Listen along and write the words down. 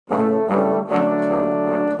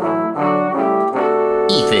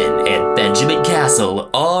Ethan and Benjamin Castle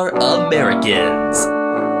are Americans.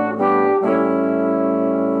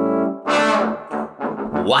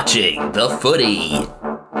 Watching the footy.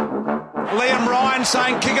 Liam Ryan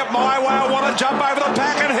saying, kick it my way, I want to jump over the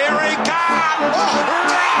pack, and here he comes!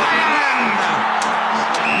 Ryan!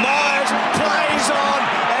 Myers plays on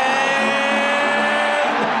and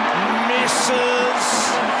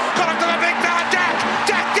misses. Got it to the big fella, Jack!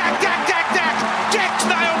 Jack's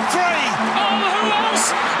nailed three! Oh, who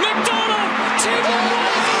else? McDonald!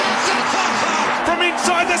 From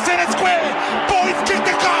inside the centre square, boys kick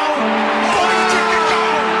the goal!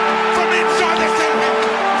 From inside the centre.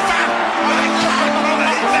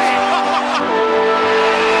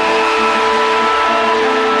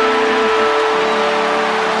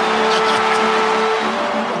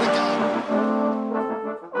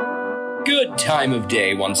 Good time of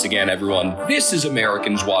day once again, everyone. This is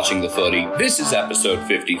Americans Watching the Footy. This is episode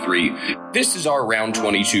 53. This is our round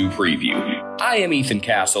 22 preview. I am Ethan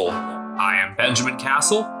Castle. I am Benjamin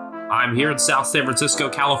Castle. I'm here in South San Francisco,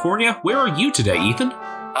 California. Where are you today, Ethan?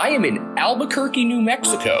 I am in Albuquerque, New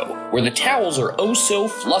Mexico, where the towels are oh so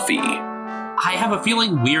fluffy. I have a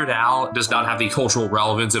feeling Weird Al does not have the cultural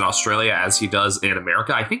relevance in Australia as he does in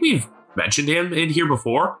America. I think we've mentioned him in here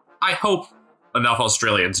before. I hope enough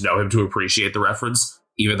Australians know him to appreciate the reference,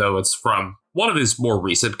 even though it's from one of his more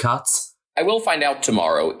recent cuts. I will find out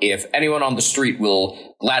tomorrow if anyone on the street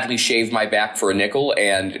will gladly shave my back for a nickel,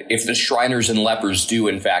 and if the Shriners and Lepers do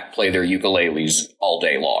in fact play their ukuleles all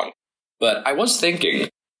day long. But I was thinking,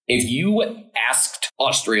 if you asked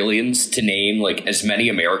Australians to name like as many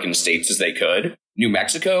American states as they could, New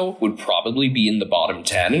Mexico would probably be in the bottom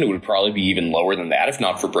 10, and it would probably be even lower than that if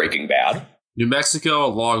not for Breaking Bad. New Mexico,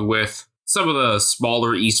 along with some of the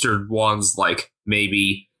smaller eastern ones like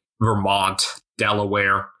maybe Vermont,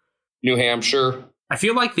 Delaware, New Hampshire. I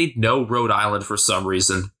feel like they'd know Rhode Island for some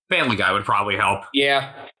reason. Family Guy would probably help.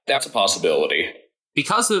 Yeah, that's a possibility.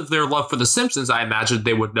 Because of their love for The Simpsons, I imagine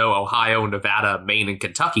they would know Ohio, Nevada, Maine, and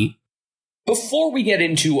Kentucky. Before we get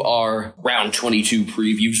into our round 22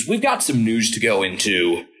 previews, we've got some news to go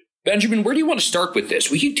into. Benjamin, where do you want to start with this?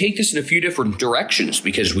 We could take this in a few different directions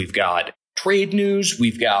because we've got trade news,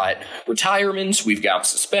 we've got retirements, we've got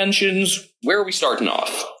suspensions. Where are we starting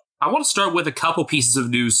off? I want to start with a couple pieces of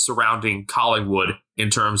news surrounding Collingwood in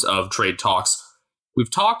terms of trade talks. We've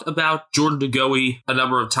talked about Jordan De Goey a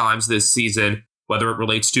number of times this season, whether it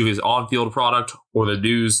relates to his on-field product or the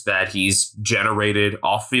news that he's generated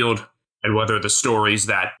off-field, and whether the stories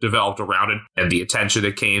that developed around it and the attention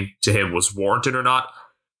that came to him was warranted or not.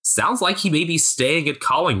 Sounds like he may be staying at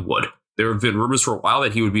Collingwood. There have been rumors for a while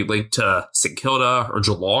that he would be linked to St. Kilda or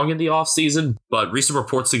Geelong in the offseason, but recent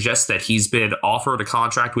reports suggest that he's been offered a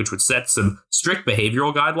contract which would set some strict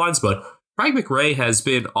behavioral guidelines, but Frank McRae has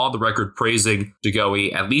been on the record praising De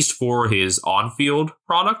Goey, at least for his on-field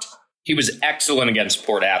product. He was excellent against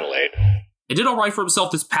Port Adelaide. And did all right for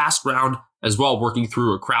himself this past round as well, working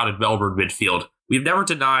through a crowded Melbourne midfield. We've never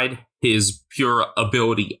denied his pure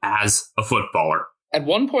ability as a footballer. At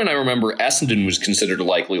one point, I remember Essendon was considered a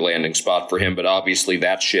likely landing spot for him, but obviously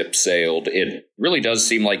that ship sailed. It really does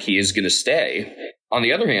seem like he is going to stay. On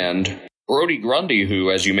the other hand, Brodie Grundy, who,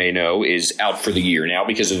 as you may know, is out for the year now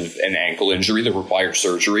because of an ankle injury that required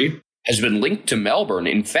surgery, has been linked to Melbourne.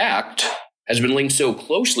 In fact, has been linked so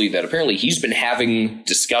closely that apparently he's been having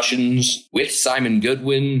discussions with Simon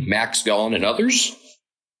Goodwin, Max Gawn, and others.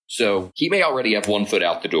 So he may already have one foot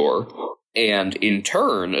out the door. And in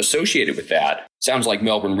turn, associated with that, sounds like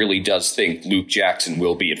Melbourne really does think Luke Jackson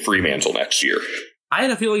will be at Fremantle next year. I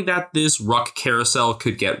had a feeling that this ruck carousel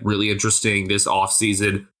could get really interesting this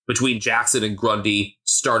offseason. Between Jackson and Grundy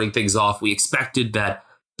starting things off, we expected that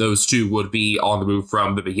those two would be on the move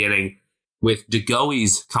from the beginning. With De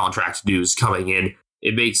Goey's contract news coming in,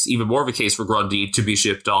 it makes even more of a case for Grundy to be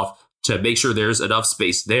shipped off to make sure there's enough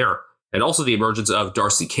space there. And also the emergence of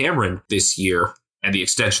Darcy Cameron this year and the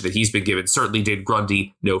extension that he's been given certainly did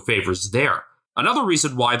Grundy no favors there. Another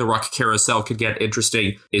reason why the ruck carousel could get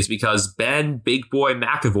interesting is because Ben Big Boy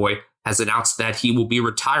McAvoy has announced that he will be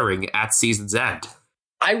retiring at season's end.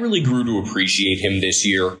 I really grew to appreciate him this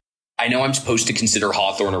year. I know I'm supposed to consider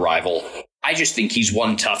Hawthorn a rival. I just think he's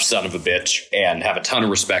one tough son of a bitch and have a ton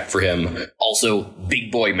of respect for him. Also,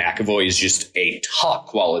 Big Boy McAvoy is just a top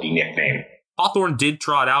quality nickname. Hawthorn did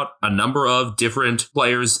trot out a number of different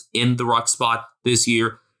players in the ruck spot this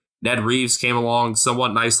year. Ned Reeves came along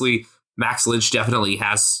somewhat nicely. Max Lynch definitely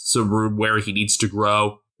has some room where he needs to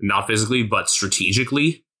grow, not physically, but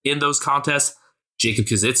strategically in those contests. Jacob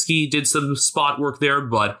Kaczynski did some spot work there,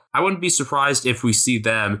 but I wouldn't be surprised if we see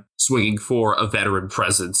them swinging for a veteran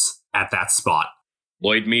presence at that spot.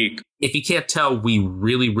 Lloyd Meek. If you can't tell, we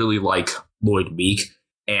really, really like Lloyd Meek,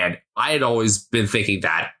 and I had always been thinking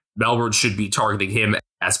that Melbourne should be targeting him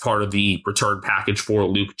as part of the return package for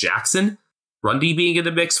Luke Jackson. Grundy being in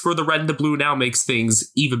the mix for the red and the blue now makes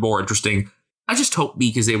things even more interesting. I just hope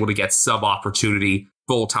Meek is able to get some opportunity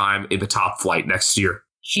full-time in the top flight next year.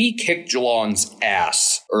 He kicked Geelong's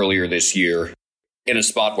ass earlier this year in a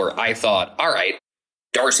spot where I thought, all right,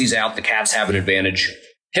 Darcy's out, the Cats have an advantage.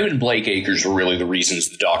 Him and Blake Acres were really the reasons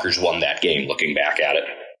the Dockers won that game, looking back at it.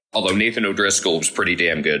 Although Nathan O'Driscoll was pretty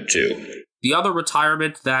damn good, too. The other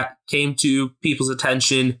retirement that came to people's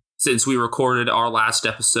attention since we recorded our last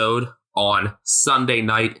episode on Sunday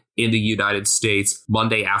night in the United States,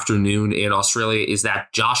 Monday afternoon in Australia, is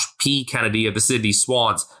that Josh P. Kennedy of the Sydney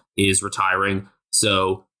Swans is retiring.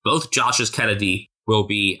 So both Joshes Kennedy will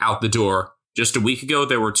be out the door. Just a week ago,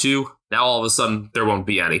 there were two. Now all of a sudden, there won't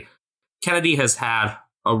be any. Kennedy has had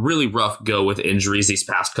a really rough go with injuries these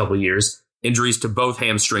past couple of years. Injuries to both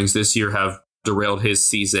hamstrings this year have derailed his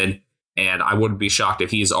season, and I wouldn't be shocked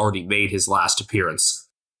if he has already made his last appearance.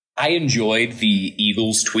 I enjoyed the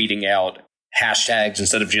Eagles tweeting out hashtags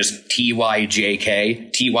instead of just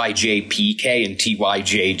TYJK, TYJPK, and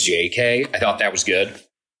TYJJK. I thought that was good.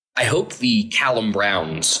 I hope the Callum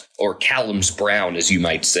Browns, or Callum's Brown, as you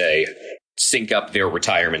might say, sync up their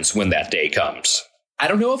retirements when that day comes. I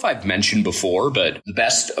don't know if I've mentioned before, but the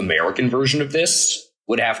best American version of this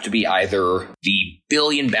would have to be either the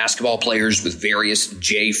billion basketball players with various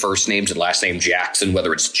J first names and last name Jackson,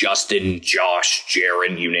 whether it's Justin, Josh,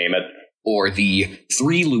 Jaron, you name it, or the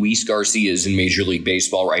 3 Luis Garcias in Major League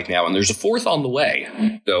Baseball right now, and there's a 4th on the way,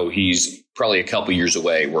 though he's probably a couple years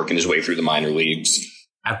away working his way through the minor leagues.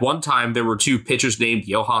 At one time, there were 2 pitchers named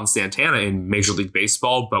Johan Santana in Major League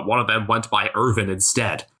Baseball, but one of them went by Irvin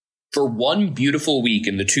instead. For one beautiful week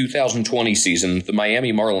in the 2020 season, the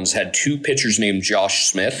Miami Marlins had 2 pitchers named Josh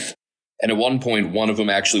Smith, and at one point, one of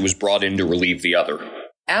them actually was brought in to relieve the other.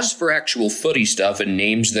 As for actual footy stuff and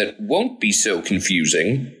names that won't be so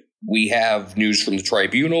confusing, we have news from the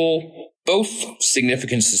tribunal. Both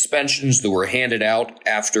significant suspensions that were handed out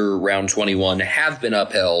after round 21 have been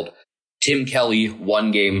upheld. Tim Kelly,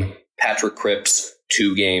 1 game. Patrick Cripps,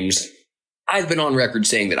 2 games. I've been on record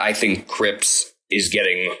saying that I think Cripps is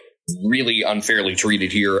getting really unfairly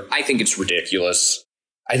treated here. I think it's ridiculous.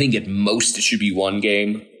 I think at most it should be 1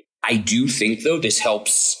 game. I do think, though, this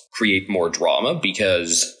helps create more drama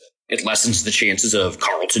because it lessens the chances of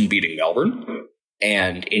Carlton beating Melbourne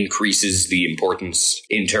and increases the importance,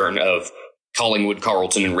 in turn, of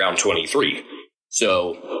Collingwood-Carlton in round 23.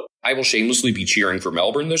 So I will shamelessly be cheering for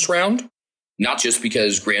Melbourne this round, not just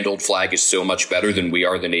because Grand Old Flag is so much better than we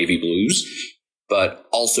are the Navy Blues, but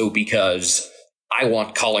also because I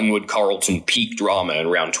want Collingwood-Carlton peak drama in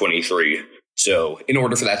round 23. So in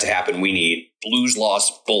order for that to happen, we need Blues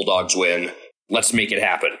loss, Bulldogs win. Let's make it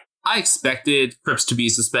happen. I expected Cripps to be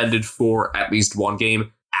suspended for at least 1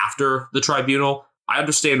 game after the tribunal. I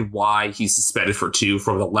understand why he's suspended for 2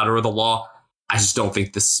 from the letter of the law. I just don't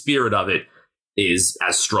think the spirit of it is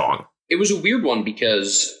as strong. It was a weird one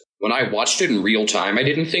because when I watched it in real time, I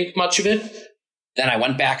didn't think much of it. Then I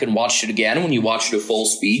went back and watched it again. When you watch it at full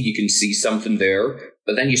speed, you can see something there.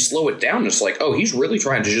 But then you slow it down, and it's like, oh, he's really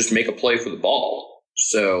trying to just make a play for the ball.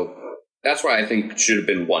 So that's why I think it should have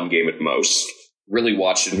been 1 game at most. Really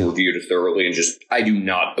watched it and reviewed it thoroughly, and I do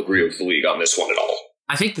not agree with the league on this one at all.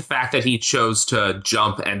 I think the fact that he chose to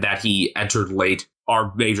jump and that he entered late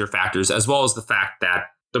are major factors, as well as the fact that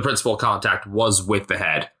the principal contact was with the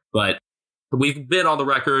head. But we've been on the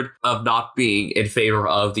record of not being in favor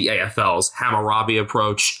of the AFL's Hammurabi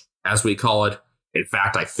approach, as we call it. In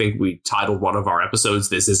fact, I think we titled one of our episodes,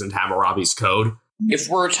 This Isn't Hammurabi's Code. If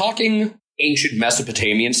we're talking ancient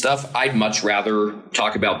Mesopotamian stuff, I'd much rather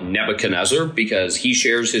talk about Nebuchadnezzar because he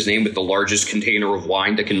shares his name with the largest container of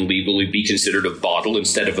wine that can legally be considered a bottle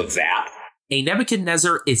instead of a vat. A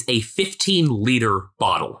Nebuchadnezzar is a 15-liter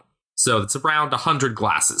bottle, so it's around 100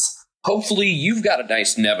 glasses. Hopefully you've got a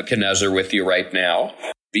nice Nebuchadnezzar with you right now,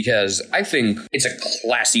 because I think it's a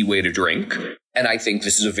classy way to drink, and I think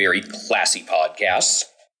this is a very classy podcast,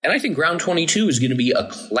 and I think round 22 is going to be a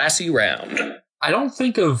classy round. I don't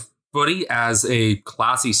think of footy as a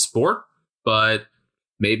classy sport, but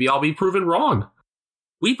maybe I'll be proven wrong.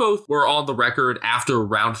 We both were on the record after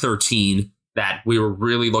round 13 that we were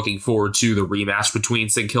really looking forward to the rematch between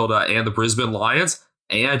St. Kilda and the Brisbane Lions,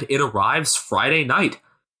 and it arrives Friday night,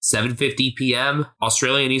 7:50 p.m.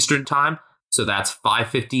 Australian Eastern Time, so that's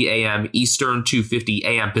 5:50 a.m. Eastern, 2:50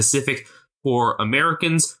 a.m. Pacific. For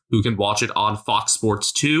Americans who can watch it on Fox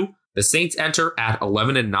Sports 2, the Saints enter at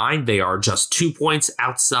 11-9. They are just 2 points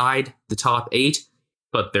outside the top 8,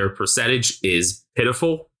 but their percentage is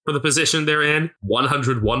pitiful for the position they're in,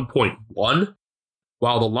 101.1.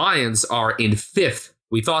 While the Lions are in 5th.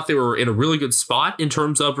 We thought they were in a really good spot in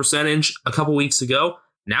terms of percentage a couple weeks ago.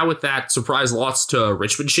 Now with that surprise loss to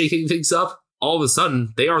Richmond shaking things up, all of a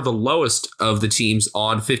sudden they are the lowest of the teams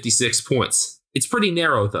on 56 points. It's pretty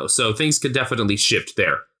narrow though, so things could definitely shift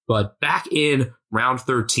there. But back in round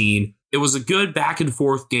 13, it was a good back and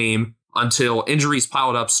forth game until injuries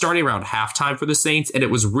piled up starting around halftime for the Saints, and it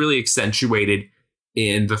was really accentuated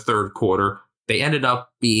in the third quarter. They ended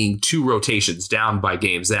up being 2 rotations down by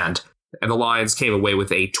game's end, and the Lions came away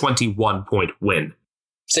with a 21-point win.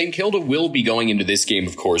 St. Kilda will be going into this game,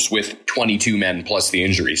 of course, with 22 men plus the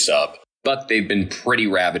injury sub, but they've been pretty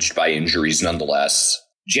ravaged by injuries nonetheless.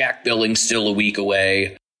 Jack Billings still a week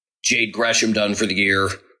away, Jade Gresham done for the year,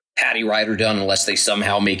 Patty Ryder done unless they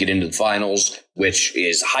somehow make it into the finals, which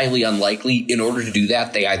is highly unlikely. In order to do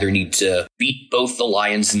that, they either need to beat both the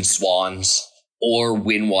Lions and Swans or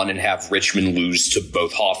win one and have Richmond lose to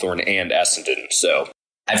both Hawthorn and Essendon. So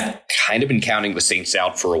I've kind of been counting the Saints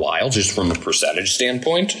out for a while, just from a percentage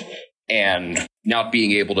standpoint, and not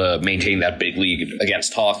being able to maintain that big lead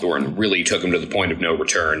against Hawthorn really took them to the point of no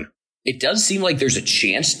return. It does seem like there's a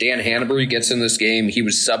chance Dan Hanbury gets in this game. He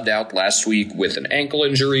was subbed out last week with an ankle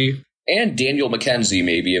injury, and Daniel McKenzie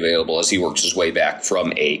may be available as he works his way back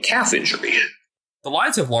from a calf injury. The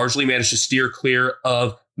Lions have largely managed to steer clear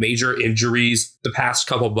of major injuries the past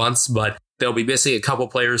couple months, but they'll be missing a couple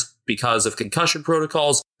players because of concussion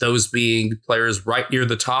protocols, those being players right near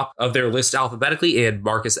the top of their list alphabetically, and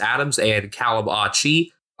Marcus Adams and Callum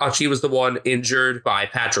Achi. Achi was the one injured by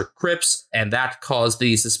Patrick Cripps, and that caused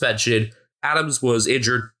the suspension. Adams was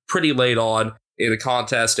injured pretty late on in a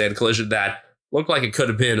contest and collision that looked like it could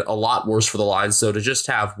have been a lot worse for the Lions, so to just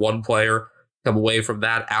have one player come away from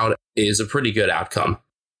that out is a pretty good outcome.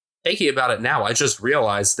 Thinking about it now, I just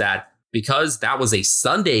realized that because that was a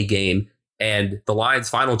Sunday game and the Lions'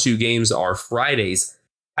 final 2 games are Fridays,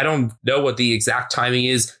 I don't know what the exact timing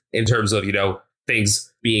is in terms of,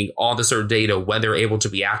 things being on the certain date of when they're able to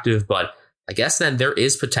be active, but I guess then there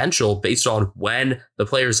is potential based on when the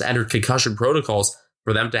players entered concussion protocols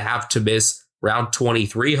for them to have to miss round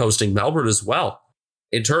 23 hosting Melbourne as well.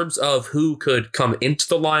 In terms of who could come into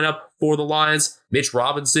the lineup for the Lions, Mitch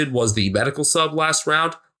Robinson was the medical sub last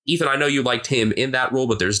round. Ethan, I know you liked him in that role,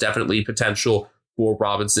 but there's definitely potential for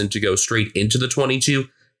Robinson to go straight into the 22.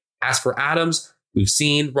 As for Adams, we've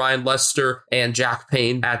seen Ryan Lester and Jack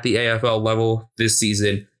Payne at the AFL level this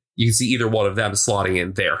season. You can see either one of them slotting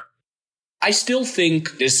in there. I still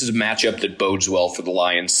think this is a matchup that bodes well for the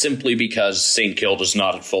Lions simply because St. Kilda's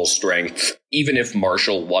not at full strength. Even if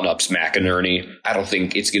Marshall one-ups McInerney, I don't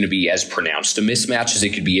think it's going to be as pronounced a mismatch as it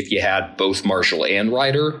could be if you had both Marshall and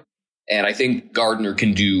Ryder. And I think Gardner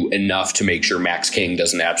can do enough to make sure Max King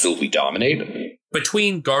doesn't absolutely dominate.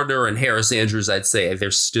 Between Gardner and Harris Andrews, I'd say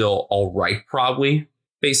they're still all right, probably,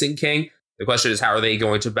 facing King. The question is, how are they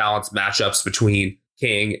going to balance matchups between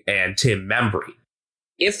King and Tim Membry?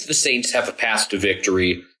 If the Saints have a path to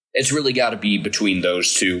victory, it's really got to be between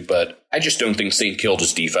those two, but I just don't think St.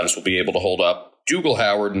 Kilda's defense will be able to hold up. Dougal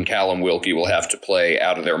Howard and Callum Wilkie will have to play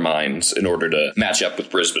out of their minds in order to match up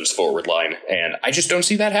with Brisbane's forward line, and I just don't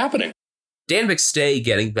see that happening. Dan McStay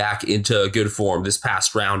getting back into good form this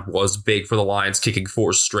past round was big for the Lions, kicking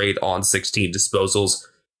 4 straight on 16 disposals.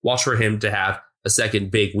 Watch for him to have a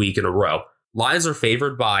second big week in a row. Lions are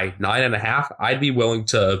favored by 9.5. I'd be willing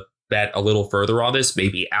to bet a little further on this,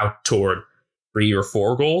 maybe out toward 3 or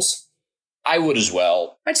 4 goals. I would as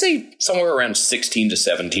well. I'd say somewhere around 16 to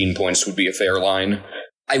 17 points would be a fair line.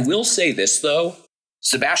 I will say this, though.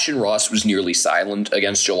 Sebastian Ross was nearly silent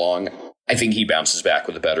against Geelong. I think he bounces back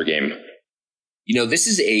with a better game. This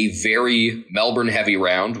is a very Melbourne-heavy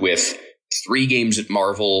round with 3 games at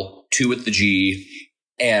Marvel, 2 at the G,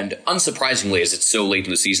 and unsurprisingly, as it's so late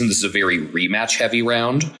in the season, this is a very rematch-heavy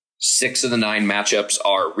round. 6 of the 9 matchups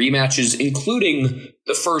are rematches, including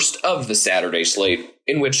the first of the Saturday slate,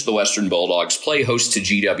 in which the Western Bulldogs play host to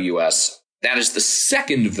GWS. That is the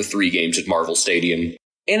second of the 3 games at Marvel Stadium,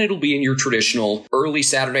 and it'll be in your traditional early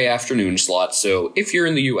Saturday afternoon slot, so if you're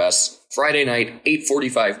in the US, Friday night,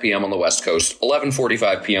 8:45 p.m. on the West Coast,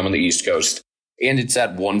 11:45 p.m. on the East Coast, and it's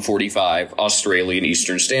at 1:45 Australian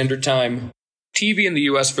Eastern Standard Time. TV in the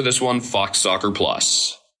US for this one, Fox Soccer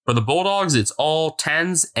Plus. For the Bulldogs, it's all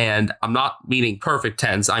 10s, and I'm not meaning perfect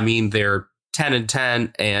 10s. I mean they're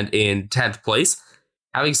 10-10 and in 10th place.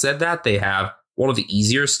 Having said that, they have one of the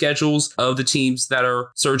easier schedules of the teams that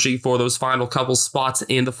are searching for those final couple spots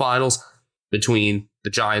in the finals. between the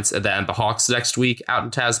Giants and then the Hawks next week out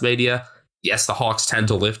in Tasmania. Yes, the Hawks tend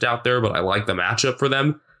to lift out there, but I like the matchup for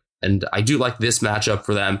them. And I do like this matchup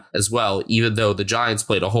for them as well, even though the Giants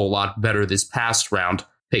played a whole lot better this past round,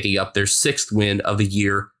 picking up their 6th win of the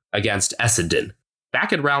year against Essendon.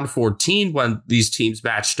 Back in round 14, when these teams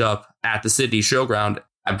matched up at the Sydney Showground,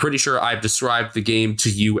 I'm pretty sure I've described the game to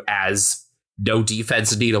you as no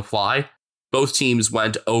defense need apply. Both teams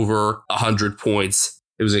went over 100 points.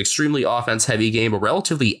 It was an extremely offense-heavy game, a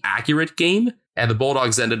relatively accurate game, and the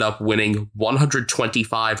Bulldogs ended up winning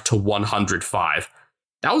 125-105.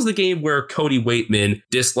 That was the game where Cody Waitman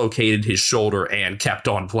dislocated his shoulder and kept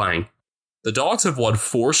on playing. The Dogs have won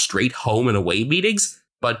 4 straight home and away meetings,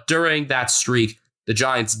 but during that streak, the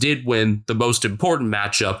Giants did win the most important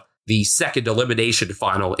matchup, the second elimination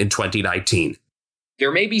final in 2019.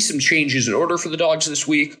 There may be some changes in order for the Dogs this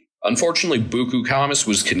week. Unfortunately, Buku Kamas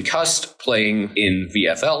was concussed playing in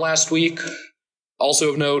VFL last week.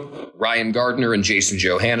 Also of note, Ryan Gardner and Jason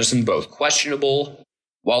Johannesson both questionable.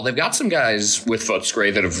 While they've got some guys with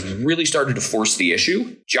Footscray that have really started to force the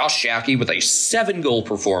issue, Josh Shackey with a 7-goal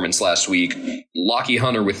performance last week, Lockie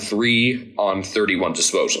Hunter with 3 on 31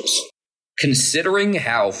 disposals. Considering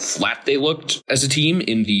how flat they looked as a team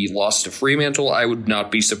in the loss to Fremantle, I would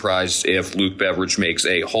not be surprised if Luke Beveridge makes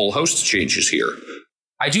a whole host of changes here.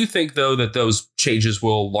 I do think, though, that those changes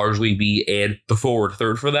will largely be in the forward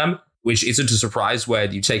third for them, which isn't a surprise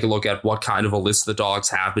when you take a look at what kind of a list the Dogs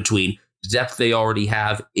have between the depth they already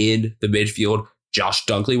have in the midfield, Josh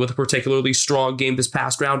Dunkley with a particularly strong game this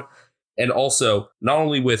past round, and also not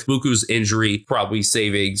only with Buku's injury probably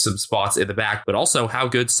saving some spots in the back, but also how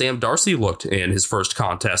good Sam Darcy looked in his first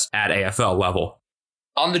contest at AFL level.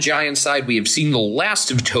 On the Giants side, we have seen the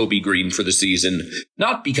last of Toby Green for the season,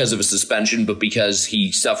 not because of a suspension, but because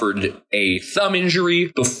he suffered a thumb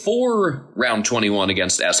injury before round 21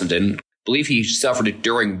 against Essendon. I believe he suffered it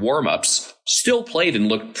during warm-ups. Still played and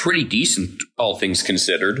looked pretty decent, all things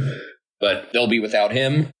considered, but they'll be without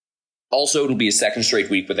him. Also, it'll be a second straight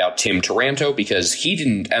week without Tim Taranto because he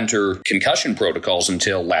didn't enter concussion protocols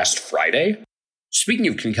until last Friday. Speaking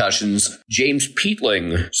of concussions, James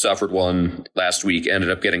Peatling suffered one last week,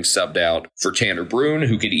 ended up getting subbed out for Tanner Bruhn,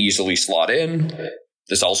 who could easily slot in.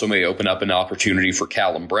 This also may open up an opportunity for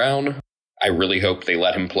Callum Brown. I really hope they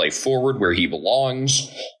let him play forward where he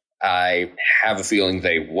belongs. I have a feeling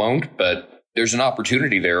they won't, but there's an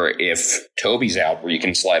opportunity there if Toby's out where you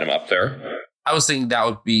can slide him up there. I was thinking that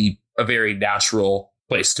would be a very natural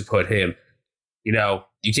place to put him. You know,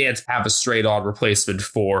 you can't have a straight-on replacement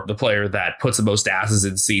for the player that puts the most asses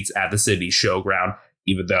in seats at the Sydney Showground,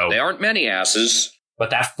 even though they aren't many asses.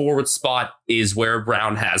 But that forward spot is where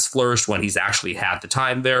Brown has flourished when he's actually had the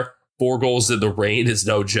time there. 4 goals in the rain is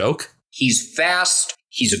no joke. He's fast.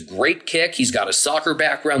 He's a great kick. He's got a soccer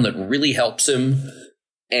background that really helps him.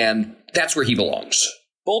 And that's where he belongs.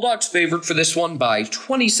 Bulldogs favored for this one by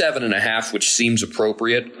 27.5, which seems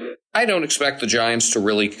appropriate. I don't expect the Giants to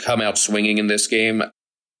really come out swinging in this game.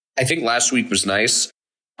 I think last week was nice.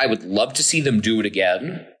 I would love to see them do it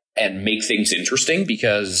again and make things interesting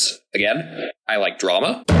because, again, I like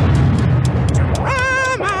drama.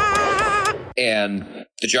 And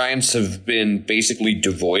the Giants have been basically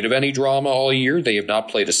devoid of any drama all year. They have not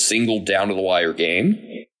played a single down-to-the-wire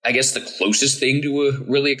game. I guess the closest thing to a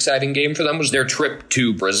really exciting game for them was their trip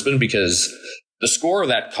to Brisbane because the score of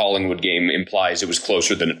that Collingwood game implies it was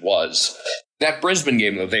closer than it was. That Brisbane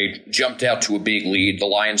game, though, they jumped out to a big lead. The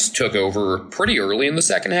Lions took over pretty early in the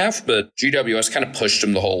second half, but GWS kind of pushed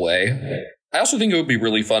them the whole way. I also think it would be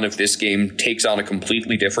really fun if this game takes on a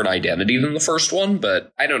completely different identity than the first one,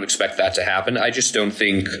 but I don't expect that to happen. I just don't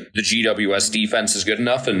think the GWS defense is good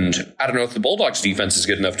enough, and I don't know if the Bulldogs defense is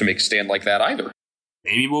good enough to make a stand like that either.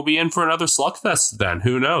 Maybe we'll be in for another slugfest then.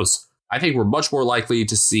 Who knows? I think we're much more likely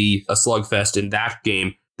to see a slugfest in that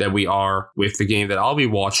game than we are with the game that I'll be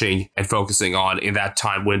watching and focusing on in that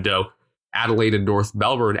time window. Adelaide and North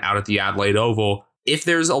Melbourne out at the Adelaide Oval. If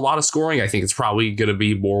there's a lot of scoring, I think it's probably going to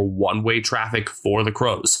be more one-way traffic for the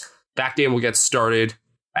Crows. That game will get started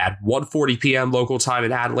at 1:40 p.m. local time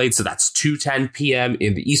in Adelaide, so that's 2:10 p.m.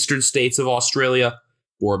 in the eastern states of Australia.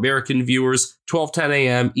 For American viewers, 12:10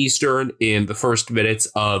 a.m. Eastern in the first minutes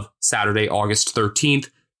of Saturday, August 13th,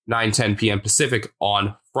 9:10 p.m. Pacific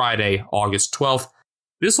on Friday, August 12th.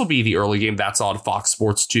 This will be the early game that's on Fox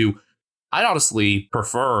Sports 2. I'd honestly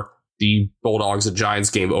prefer the Bulldogs and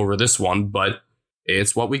Giants game over this one, but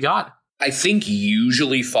it's what we got. I think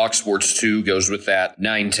usually Fox Sports 2 goes with that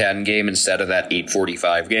 9:10 game instead of that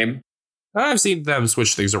 8:45 game. I've seen them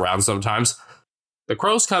switch things around sometimes. The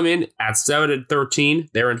Crows come in at 7-13.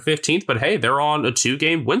 They're in 15th, but hey, they're on a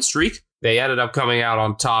 2-game win streak. They ended up coming out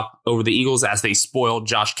on top over the Eagles as they spoiled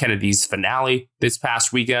Josh Kennedy's finale this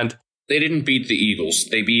past weekend. They didn't beat the Eagles.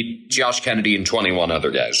 They beat Josh Kennedy and 21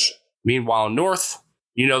 other guys. Meanwhile, North,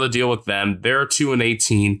 you know the deal with them. They're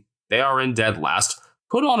 2-18. They are in dead last.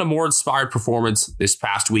 Put on a more inspired performance this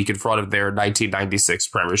past week in front of their 1996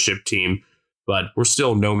 Premiership team, but we're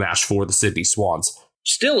still no match for the Sydney Swans.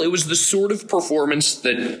 Still, it was the sort of performance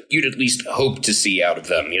that you'd at least hope to see out of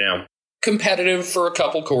them, you know? Competitive for a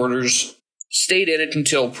couple quarters, stayed in it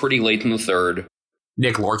until pretty late in the third.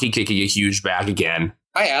 Nick Larkey kicking a huge bag again.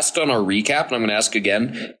 I asked on our recap, and I'm going to ask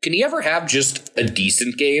again, can he ever have just a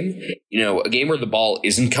decent game? You know, a game where the ball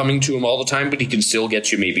isn't coming to him all the time, but he can still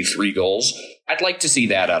get you maybe 3 goals? I'd like to see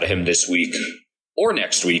that out of him this week. Or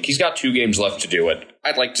next week. He's got 2 games left to do it.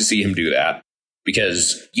 I'd like to see him do that.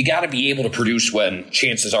 Because you got to be able to produce when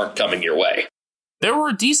chances aren't coming your way. There were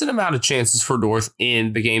a decent amount of chances for North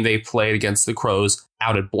in the game they played against the Crows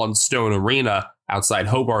out at Bluntstone Arena outside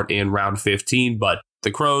Hobart in round 15, but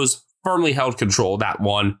the Crows firmly held control of that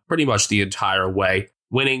one pretty much the entire way,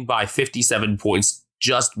 winning by 57 points,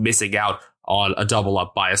 just missing out on a double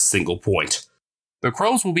up by a single point. The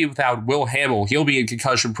Crows will be without Will Hamill. He'll be in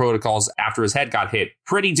concussion protocols after his head got hit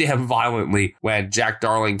pretty damn violently when Jack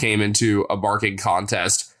Darling came into a barking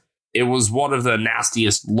contest. It was one of the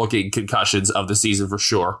nastiest looking concussions of the season for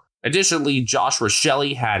sure. Additionally, Josh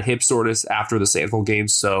Rochelle had hip soreness after the Sandville game,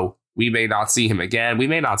 so we may not see him again. We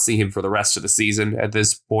may not see him for the rest of the season at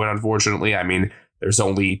this point, unfortunately. I mean, there's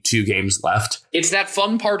only 2 games left. It's that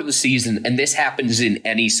fun part of the season, and this happens in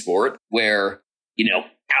any sport where, you know,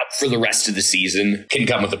 out for the rest of the season can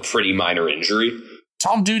come with a pretty minor injury.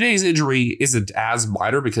 Tom Duday's injury isn't as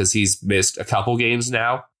minor because he's missed a couple games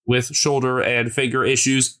now with shoulder and finger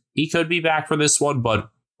issues. He could be back for this one, but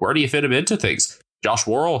where do you fit him into things? Josh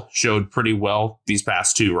Worrell showed pretty well these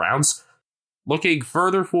past 2 rounds. Looking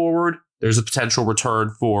further forward, there's a potential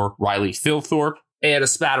return for Riley Philthorpe and a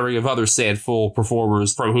spattering of other Sandful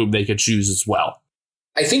performers from whom they could choose as well.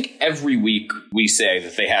 I think every week we say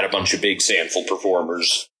that they had a bunch of big Sandful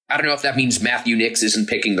performers. I don't know if that means Matthew Nix isn't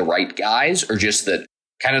picking the right guys or just that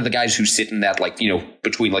kind of the guys who sit in that, like, you know,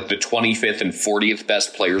 between like the 25th and 40th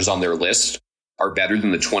best players on their list are better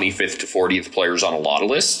than the 25th to 40th players on a lot of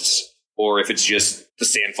lists. Or if it's just the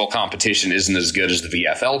Sandful competition isn't as good as the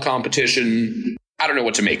VFL competition. I don't know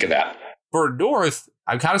what to make of that. For North,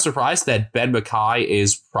 I'm kind of surprised that Ben Mackay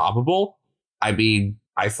is probable. I mean,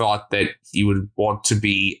 I thought that he would want to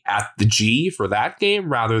be at the G for that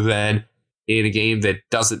game rather than in a game that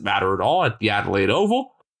doesn't matter at all at the Adelaide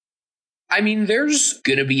Oval. I mean, there's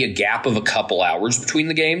going to be a gap of a couple hours between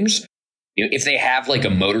the games. You know, if they have like a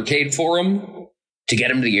motorcade for him to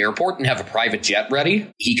get him to the airport and have a private jet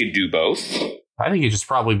ready, he could do both. I think he'd just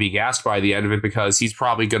probably be gassed by the end of it because he's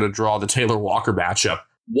probably going to draw the Taylor Walker matchup.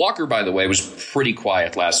 Walker, by the way, was pretty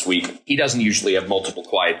quiet last week. He doesn't usually have multiple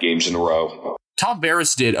quiet games in a row. Tom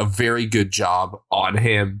Barris did a very good job on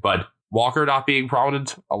him, but Walker not being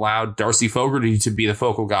prominent allowed Darcy Fogarty to be the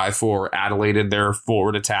focal guy for Adelaide in their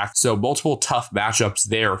forward attack. So multiple tough matchups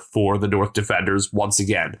there for the North defenders once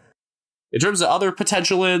again. In terms of other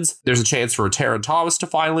potential ins, there's a chance for Taron Thomas to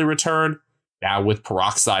finally return. Now with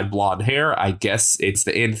peroxide blonde hair, I guess it's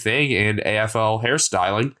the in thing in AFL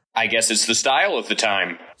hairstyling. I guess it's the style of the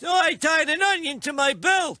time. So I tied an onion to my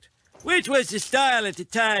belt, which was the style at the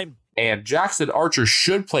time. And Jackson Archer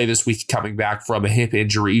should play this week coming back from a hip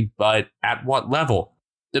injury, but at what level?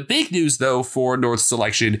 The big news, though, for North's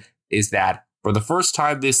selection is that for the first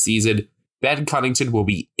time this season, Ben Cunnington will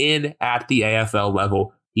be in at the AFL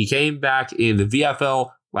level. He came back in the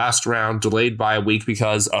VFL last round, delayed by a week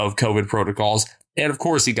because of COVID protocols, and of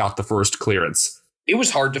course he got the first clearance. It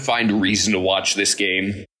was hard to find a reason to watch this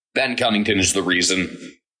game. Ben Cunnington is the reason,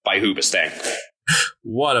 by Hoobastank.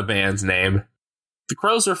 What a band's name. The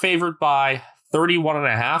Crows are favored by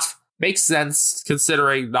 31.5. Makes sense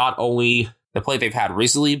considering not only the play they've had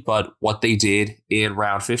recently, but what they did in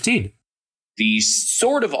round 15. The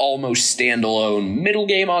sort of almost standalone middle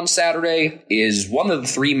game on Saturday is one of the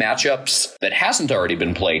 3 matchups that hasn't already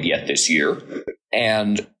been played yet this year.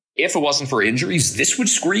 And if it wasn't for injuries, this would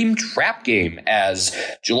scream trap game as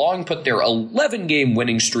Geelong put their 11-game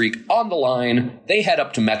winning streak on the line. They head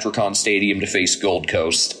up to Metricon Stadium to face Gold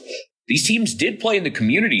Coast. These teams did play in the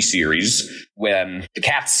Community Series when the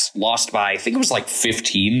Cats lost by, I think it was like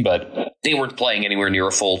 15, but they weren't playing anywhere near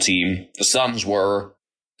a full team. The Suns were.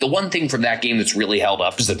 The one thing from that game that's really held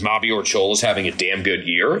up is that Mabior Chol is having a damn good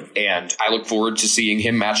year, and I look forward to seeing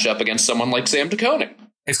him matched up against someone like Sam DeConing.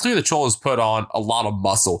 It's clear that Chol has put on a lot of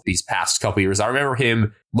muscle these past couple years. I remember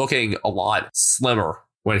him looking a lot slimmer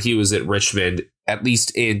when he was at Richmond, at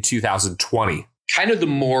least in 2020. kind of the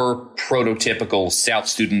more prototypical South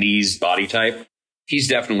Sudanese body type. He's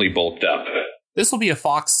definitely bulked up. This will be a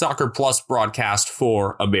Fox Soccer Plus broadcast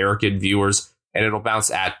for American viewers, and it'll bounce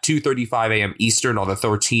at 2:35 a.m. Eastern on the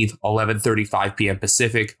 13th, 11:35 p.m.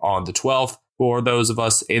 Pacific on the 12th for those of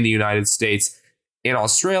us in the United States. In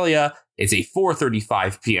Australia, it's a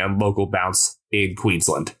 4:35 p.m. local bounce in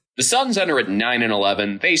Queensland. The Suns enter at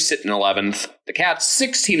 9-11. They sit in 11th. The Cats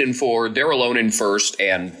 16-4. They're alone in first,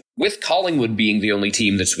 and with Collingwood being the only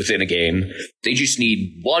team that's within a game, they just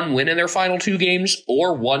need one win in their final two games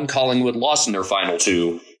or one Collingwood loss in their final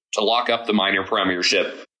two to lock up the minor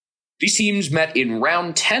premiership. These teams met in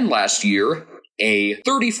round 10 last year, a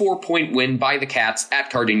 34-point win by the Cats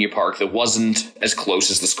at Cardinia Park that wasn't as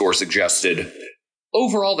close as the score suggested.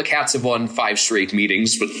 Overall, the Cats have won 5 straight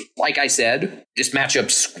meetings, but like I said, this matchup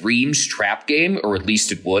screams trap game, or at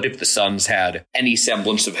least it would if the Suns had any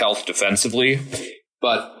semblance of health defensively.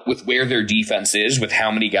 But with where their defense is, with how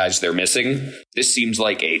many guys they're missing, this seems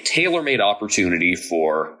like a tailor-made opportunity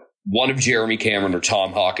for one of Jeremy Cameron or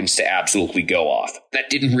Tom Hawkins to absolutely go off. That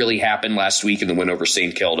didn't really happen last week in the win over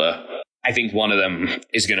St. Kilda. I think one of them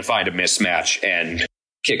is going to find a mismatch and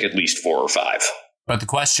kick at least 4 or 5. But the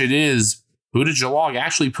question is, who did Geelong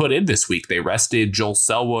actually put in this week? They rested Joel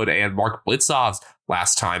Selwood and Mark Blitzovs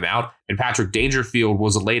last time out, and Patrick Dangerfield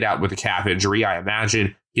was laid out with a calf injury. I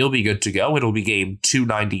imagine he'll be good to go. It'll be game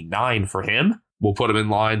 299 for him. We'll put him in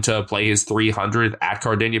line to play his 300th at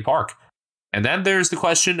Cardinia Park. And then there's the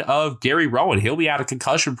question of Gary Rowan. He'll be out of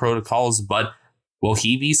concussion protocols, but will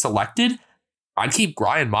he be selected? I'd keep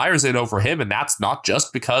Brian Myers in over him, and that's not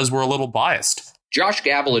just because we're a little biased. Josh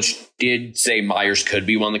Gavlich did say Myers could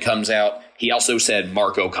be one that comes out. He also said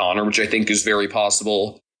Mark O'Connor, which I think is very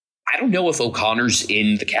possible. I don't know if O'Connor's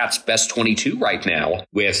in the Cats' best 22 right now,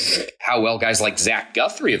 with how well guys like Zach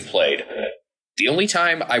Guthrie have played. The only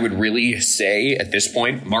time I would really say at this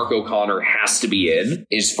point Mark O'Connor has to be in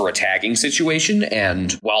is for a tagging situation,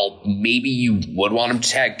 and while maybe you would want him to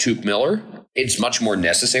tag Toop Miller, it's much more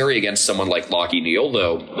necessary against someone like Lachie Neale,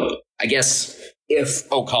 though I guess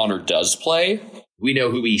if O'Connor does play, we know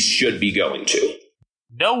who he should be going to.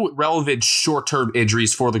 No relevant short-term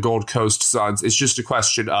injuries for the Gold Coast Suns. It's just a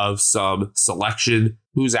question of some selection.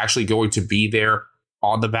 Who's actually going to be there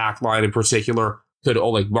on the back line in particular? Could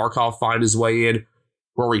Oleg Markov find his way in?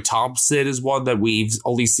 Rory Thompson is one that we've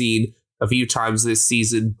only seen a few times this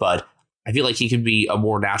season, but I feel like he can be a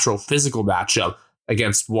more natural physical matchup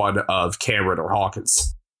against one of Cameron or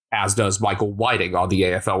Hawkins, as does Michael Whiting on the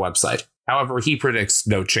AFL website. However, he predicts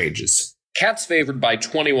no changes. Cats favored by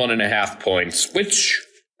 21.5 points, which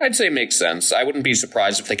I'd say makes sense. I wouldn't be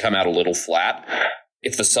surprised if they come out a little flat.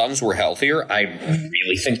 If the Suns were healthier, I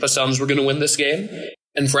really think the Suns were going to win this game.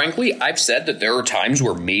 And frankly, I've said that there are times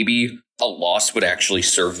where maybe a loss would actually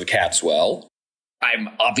serve the Cats well. I'm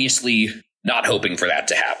obviously not hoping for that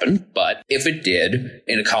to happen, but if it did,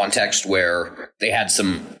 in a context where they had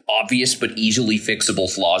some obvious but easily fixable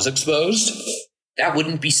flaws exposed, that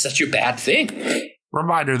wouldn't be such a bad thing.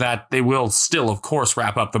 Reminder that they will still, of course,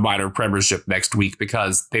 wrap up the minor premiership next week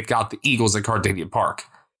because they've got the Eagles at Cardinia Park,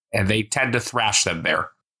 and they tend to thrash them there.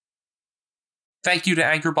 Thank you to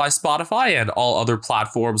Anchor by Spotify and all other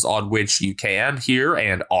platforms on which you can hear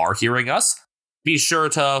and are hearing us. Be sure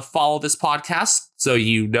to follow this podcast so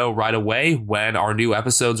you know right away when our new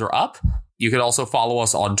episodes are up. You can also follow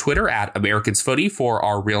us on Twitter at Americans Footy for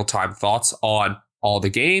our real-time thoughts on all the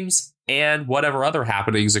games and whatever other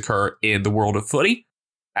happenings occur in the world of footy.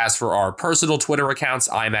 As for our personal Twitter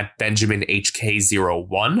accounts, I'm at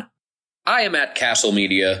BenjaminHK01. I am at Castle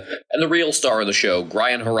Media, and the real star of the show,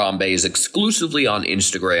 Brian Harambe, is exclusively on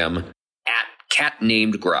Instagram at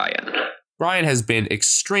CatNamedGrian. Brian has been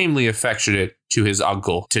extremely affectionate to his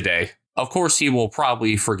uncle today. Of course, he will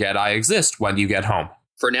probably forget I exist when you get home.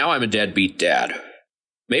 For now, I'm a deadbeat dad.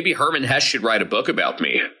 Maybe Herman Hesse should write a book about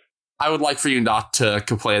me. I would like for you not to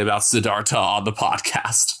complain about Siddhartha on the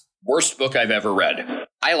podcast. Worst book I've ever read.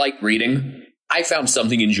 I like reading. I found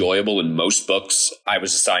something enjoyable in most books I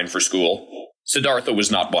was assigned for school. Siddhartha was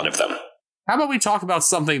not one of them. How about we talk about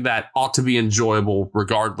something that ought to be enjoyable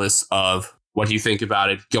regardless of what you think about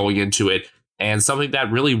it going into it, and something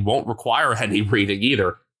that really won't require any reading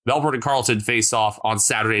either. Melbourne and Carlton face off on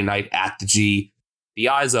Saturday night at the G. The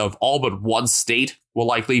eyes of all but one state will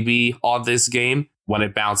likely be on this game when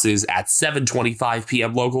it bounces at 7:25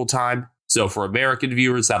 p.m. local time. So for American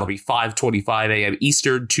viewers, that'll be 5:25 a.m.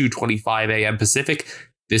 Eastern, 2:25 a.m. Pacific.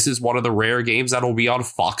 This is one of the rare games that'll be on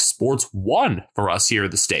Fox Sports 1 for us here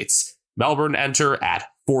in the States. Melbourne enter at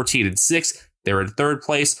 14-6. They're in third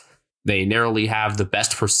place. They narrowly have the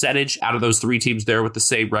best percentage out of those three teams there with the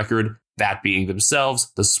same record. that being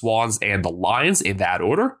themselves, the Swans, and the Lions in that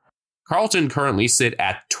order. Carlton currently sit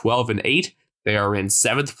at 12-8. They are in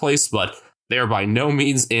 7th place, but they are by no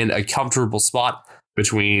means in a comfortable spot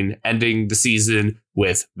between ending the season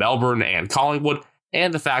with Melbourne and Collingwood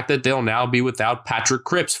and the fact that they'll now be without Patrick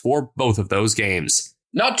Cripps for both of those games.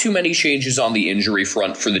 Not too many changes on the injury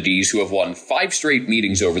front for the D's, who have won 5 straight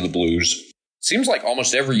meetings over the Blues. Seems like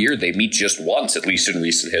almost every year they meet just once, at least in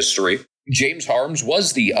recent history. James Harms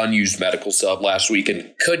was the unused medical sub last week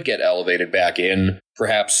and could get elevated back in,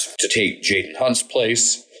 perhaps to take Jaden Hunt's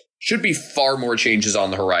place. Should be far more changes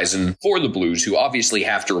on the horizon for the Blues, who obviously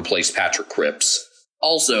have to replace Patrick Cripps.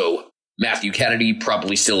 Also, Matthew Kennedy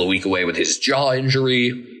probably still a week away with his jaw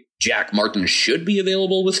injury. Jack Martin should be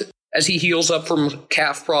available as he heals up from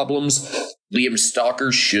calf problems. Liam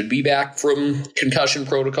Stalker should be back from concussion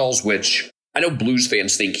protocols, which I know Blues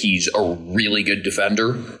fans think he's a really good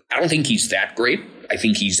defender. I don't think he's that great. I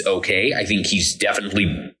think he's okay. I think he's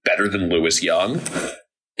definitely better than Lewis Young.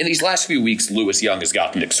 In these last few weeks, Lewis Young has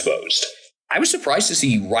gotten exposed. I was surprised to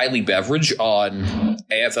see Riley Beveridge on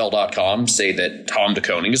AFL.com say that Tom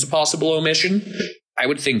DeConing is a possible omission. I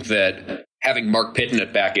would think that having Mark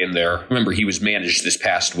Pittonet back in there, remember he was managed this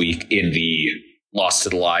past week in the loss to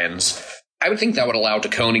the Lions, I would think that would allow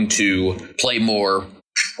DeConing to play more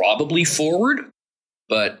probably forward,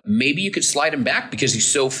 but maybe you could slide him back because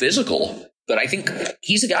he's so physical. But I think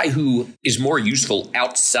he's a guy who is more useful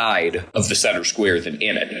outside of the center square than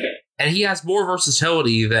in it. And he has more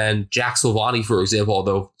versatility than Jack Silvani, for example,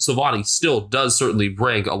 although Silvani still does certainly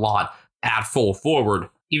bring a lot at full forward,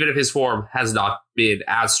 even if his form has not been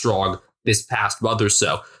as strong this past month or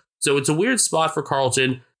so. So it's a weird spot for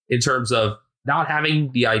Carlton in terms of not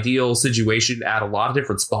having the ideal situation at a lot of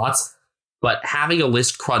different spots, but having a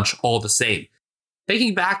list crunch all the same.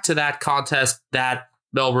 Thinking back to that contest that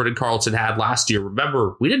Melbourne and Carlton had last year,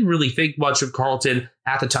 remember, we didn't really think much of Carlton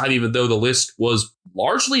at the time, even though the list was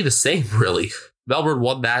largely the same, really. Melbourne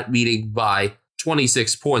won that meeting by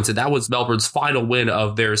 26 points, and that was Melbourne's final win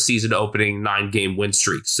of their season-opening 9-game win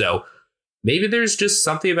streak. So maybe there's just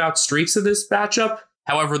something about streaks in this matchup.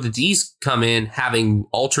 However, the D's come in having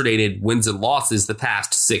alternated wins and losses the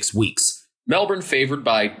past 6 weeks. Melbourne favored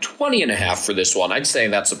by 20.5 for this one. I'd say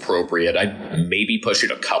that's appropriate. I'd maybe push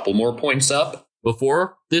it a couple more points up.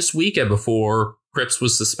 Before this week and before Cripps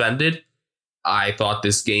was suspended, I thought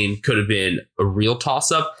this game could have been a real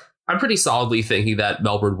toss-up. I'm pretty solidly thinking that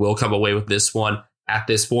Melbourne will come away with this one at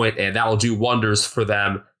this point, and that'll do wonders for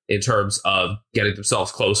them in terms of getting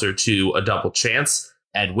themselves closer to a double chance.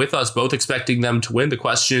 And with us both expecting them to win, the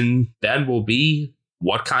question then will be,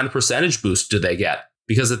 what kind of percentage boost do they get?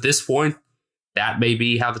 Because at this point, that may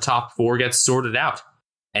be how the top 4 gets sorted out.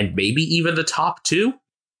 And maybe even the top 2.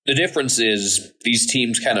 The difference is these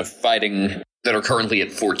teams kind of fighting that are currently at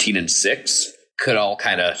 14-6 could all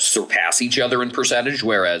kind of surpass each other in percentage,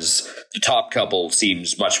 whereas the top couple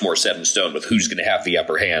seems much more set in stone with who's going to have the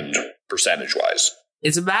upper hand percentage-wise.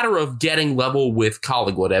 It's a matter of getting level with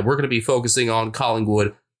Collingwood, and we're going to be focusing on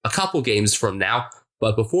Collingwood a couple games from now.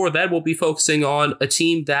 But before that, we'll be focusing on a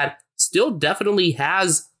team that still definitely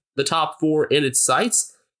has the top 4 in its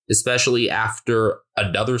sights, especially after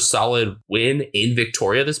another solid win in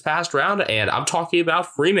Victoria this past round. And I'm talking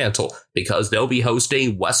about Fremantle, because they'll be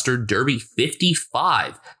hosting Western Derby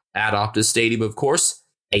 55 at Optus Stadium, of course.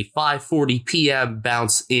 A 5:40 p.m.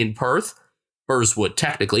 bounce in Perth, Burswood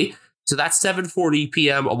technically. So that's 7:40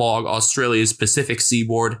 p.m. along Australia's Pacific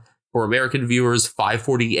seaboard. For American viewers,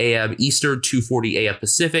 5:40 a.m. Eastern, 2:40 a.m.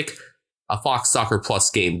 Pacific. A Fox Soccer Plus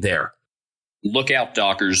game there. Look out,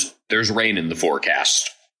 Dockers. There's rain in the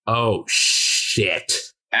forecast. Oh, shit.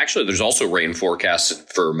 Actually, there's also rain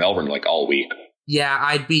forecast for Melbourne like all week. Yeah,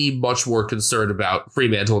 I'd be much more concerned about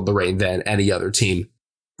Fremantle in the rain than any other team.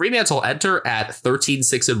 Fremantle enter at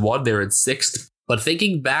 13-6-1. They're in 6th. But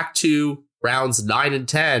thinking back to rounds 9 and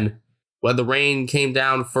 10, when the rain came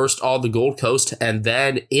down first on the Gold Coast and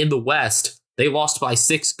then in the West, they lost by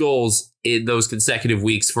 6 goals in those consecutive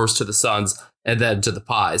weeks, first to the Suns and then to the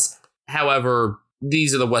Pies. However,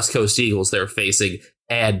 these are the West Coast Eagles they're facing,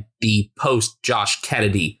 and the post-Josh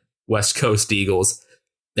Kennedy West Coast Eagles.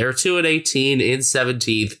 They're 2-18 in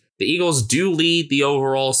 17th. The Eagles do lead the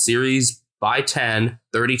overall series by 10,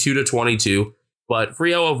 32-22, but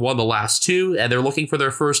Freo have won the last 2, and they're looking for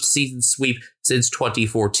their first season sweep since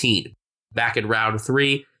 2014. Back in round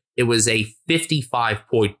 3, it was a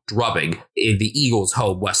 55-point drubbing in the Eagles'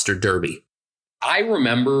 home Western Derby. I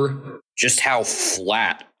remember just how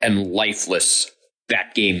flat and lifeless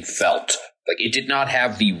that game felt. Like, it did not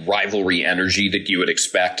have the rivalry energy that you would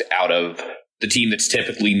expect out of the team that's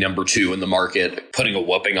typically number 2 in the market, putting a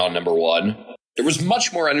whooping on number 1. There was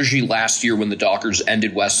much more energy last year when the Dockers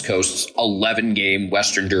ended West Coast's 11-game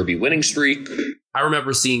Western Derby winning streak. I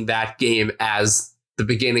remember seeing that game as the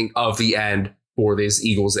beginning of the end for this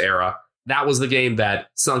Eagles era. That was the game that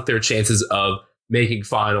sunk their chances of making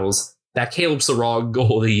finals. That Caleb Sarong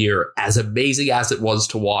goal of the year, as amazing as it was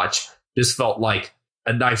to watch, just felt like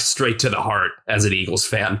a knife straight to the heart as an Eagles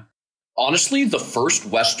fan. Honestly, the first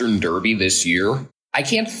Western Derby this year, I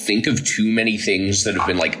can't think of too many things that have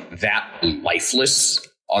been like that lifeless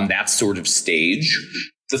on that sort of stage.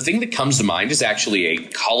 The thing that comes to mind is actually a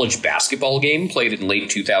college basketball game played in late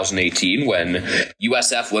 2018 when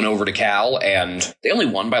USF went over to Cal and they only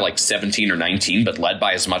won by like 17 or 19, but led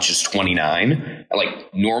by as much as 29.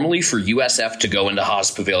 Like normally for USF to go into Haas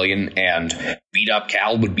Pavilion and beat up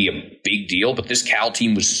Cal would be a big deal, but this Cal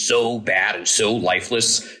team was so bad and so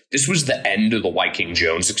lifeless. This was the end of the Wyking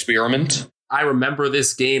Jones experiment. I remember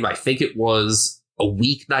this game. I think it was a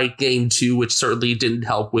weeknight game too, which certainly didn't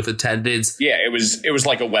help with attendance. Yeah, it was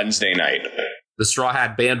like a Wednesday night. The Straw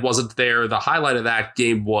Hat Band wasn't there. The highlight of that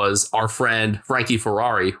game was our friend Frankie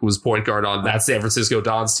Ferrari, who was point guard on that San Francisco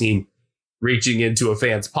Dons team, reaching into a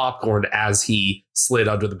fan's popcorn as he slid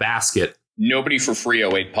under the basket. Nobody for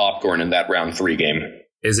Frio ate popcorn in that round 3 game.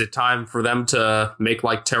 Is it time for them to make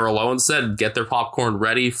like Terrell Owens said, get their popcorn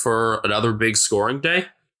ready for another big scoring day?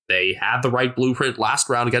 They had the right blueprint last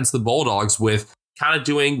round against the Bulldogs with kind of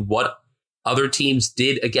doing what other teams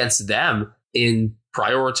did against them in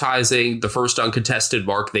prioritizing the first uncontested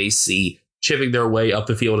mark they see, chipping their way up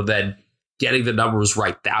the field and then getting the numbers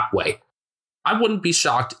right that way. I wouldn't be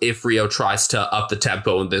shocked if Rio tries to up the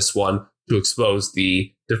tempo in this one to expose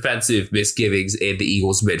the defensive misgivings in the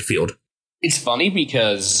Eagles midfield. It's funny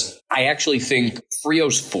because I actually think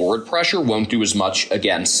Frio's forward pressure won't do as much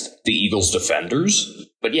against the Eagles defenders.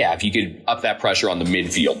 But yeah, if you could up that pressure on the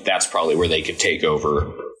midfield, that's probably where they could take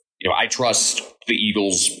over. You know, I trust the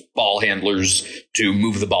Eagles ball handlers to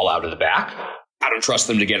move the ball out of the back. I don't trust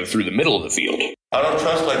them to get it through the middle of the field. I don't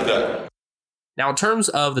trust like that. Now, in terms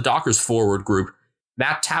of the Dockers forward group,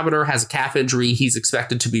 Matt Tabiter has a calf injury. He's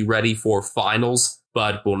expected to be ready for finals,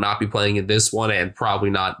 but will not be playing in this one and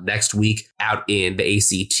probably not next week out in the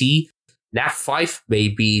ACT. Nat Fife may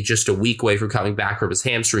be just a week away from coming back from his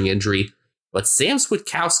hamstring injury, but Sam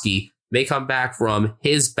Switkowski may come back from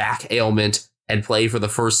his back ailment and play for the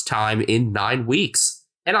first time in 9 weeks.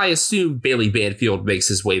 And I assume Bailey Banfield makes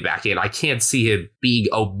his way back in. I can't see him being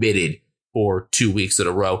omitted for 2 weeks in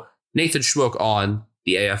a row. Nathan Schmook on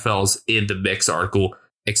the AFL's In the Mix article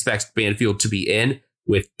expects Banfield to be in,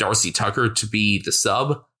 with Darcy Tucker to be the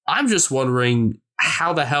sub. I'm just wondering,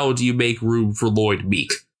 how the hell do you make room for Lloyd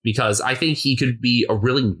Meek? Because I think he could be a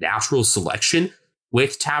really natural selection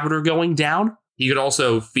with Tabiter going down. He could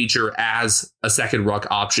also feature as a second ruck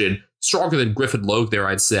option, stronger than Griffin Logue there,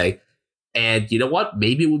 I'd say. And you know what?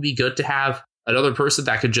 Maybe it would be good to have another person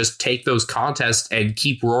that could just take those contests and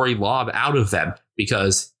keep Rory Lobb out of them,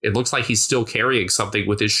 because it looks like he's still carrying something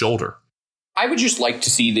with his shoulder. I would just like to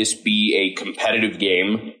see this be a competitive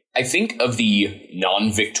game. I think of the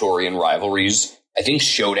non-Victorian rivalries, I think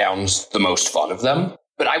Showdown's the most fun of them.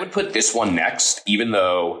 But I would put this one next, even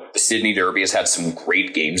though the Sydney Derby has had some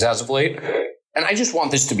great games as of late. And I just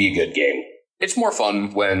want this to be a good game. It's more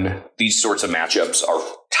fun when these sorts of matchups are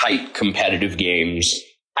tight, competitive games.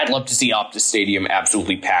 I'd love to see Optus Stadium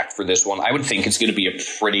absolutely packed for this one. I would think it's going to be a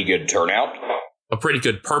pretty good turnout. A pretty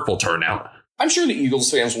good purple turnout. I'm sure the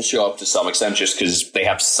Eagles fans will show up to some extent just because they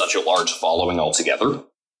have such a large following altogether.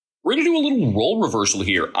 We're going to do a little role reversal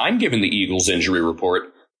here. I'm giving the Eagles injury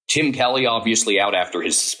report. Tim Kelly obviously out after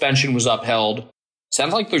his suspension was upheld.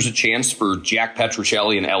 Sounds like there's a chance for Jack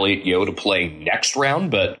Petrocelli and Elliot Yeo to play next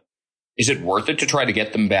round, but is it worth it to try to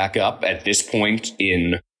get them back up at this point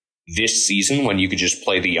in this season when you could just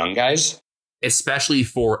play the young guys? Especially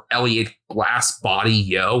for Elliot Glass Body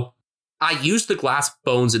Yeo. I used the Glass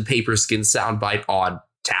Bones and Paper Skin soundbite on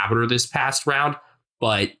Tabiter this past round,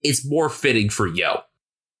 but it's more fitting for Yeo.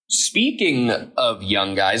 Speaking of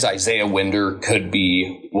young guys, Isaiah Winder could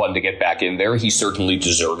be one to get back in there. He certainly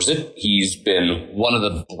deserves it. He's been one of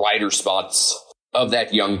the brighter spots of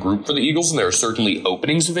that young group for the Eagles, and there are certainly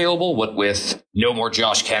openings available. What with no more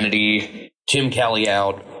Josh Kennedy, Tim Kelly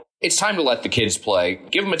out, it's time to let the kids play,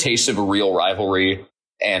 give them a taste of a real rivalry,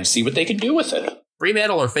 and see what they can do with it.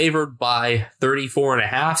 Fremantle are favored by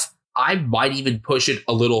 34.5. I might even push it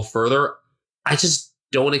a little further. I just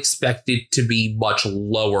don't expect it to be much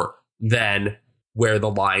lower than where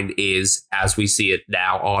the line is as we see it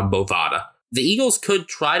now on Bovada. The Eagles could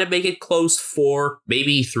try to make it close for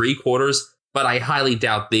maybe 3 quarters, but I highly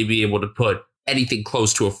doubt they'd be able to put anything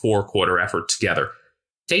close to a 4-quarter effort together.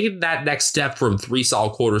 Taking that next step from 3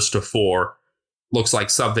 solid quarters to 4, looks like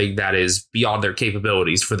something that is beyond their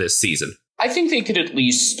capabilities for this season. I think they could at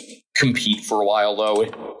least compete for a while,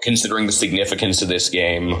 though, considering the significance of this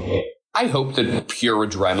game. I hope that pure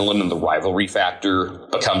adrenaline and the rivalry factor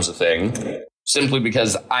becomes a thing, simply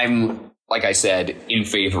because I'm, like I said, in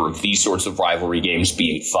favor of these sorts of rivalry games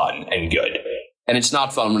being fun and good. And it's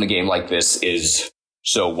not fun when a game like this is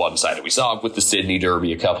so one-sided. We saw it with the Sydney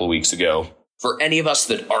Derby a couple of weeks ago. For any of us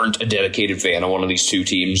that aren't a dedicated fan of one of these two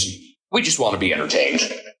teams, we just want to be entertained.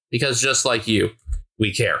 Because just like you,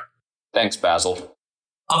 we care. Thanks, Basil.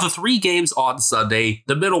 Of the 3 games on Sunday,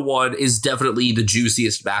 the middle one is definitely the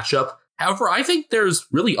juiciest matchup. However, I think there's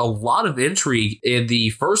really a lot of intrigue in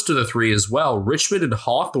the first of the 3 as well. Richmond and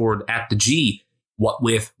Hawthorn at the G. What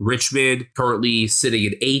with Richmond currently sitting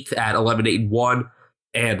in 8th at 11-8-1,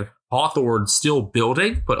 and Hawthorn still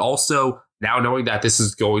building, but also now knowing that this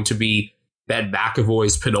is going to be Ben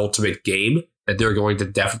McAvoy's penultimate game, that they're going to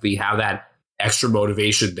definitely have that extra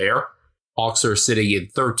motivation there. Hawks are sitting in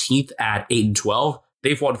 13th at 8-12.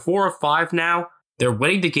 They've won 4 of 5 now. They're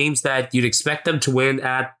winning the games that you'd expect them to win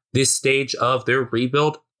at this stage of their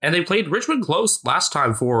rebuild. And they played Richmond close last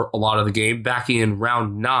time for a lot of the game, back in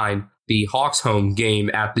round 9, the Hawks home game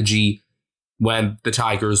at the G, when the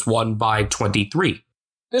Tigers won by 23.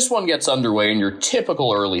 This one gets underway in your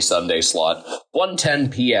typical early Sunday slot,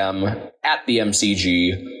 1:10 p.m. at the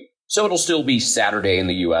MCG. So it'll still be Saturday in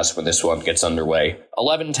the U.S. when this one gets underway.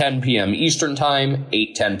 11:10 p.m. Eastern Time,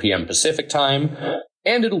 8:10 p.m. Pacific Time,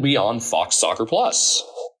 and it'll be on Fox Soccer Plus.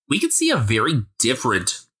 We could see a very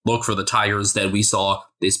different look for the Tigers than we saw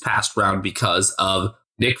this past round because of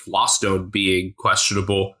Nick Flostone being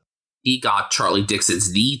questionable. He got Charlie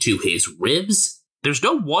Dixon's knee to his ribs. There's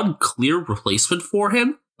no one clear replacement for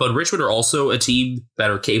him, but Richmond are also a team that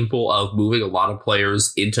are capable of moving a lot of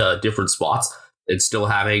players into different spots and still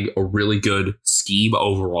having a really good scheme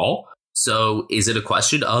overall. So is it a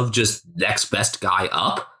question of just next best guy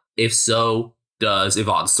up? If so, does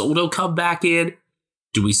Ivan Soldo come back in?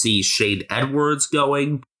 Do we see Shane Edwards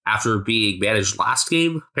going after being managed last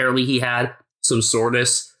game? Apparently he had some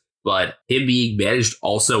soreness, but him being managed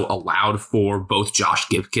also allowed for both Josh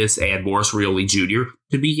Gibkiss and Morris Rioli Jr.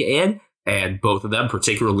 to be in, and both of them,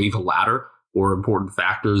 particularly the latter, were important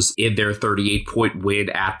factors in their 38-point win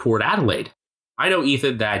at Port Adelaide. I know,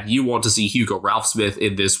 Ethan, that you want to see Hugo Ralphsmith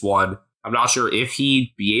in this one. I'm not sure if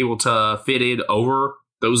he'd be able to fit in over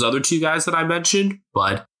those other 2 guys that I mentioned,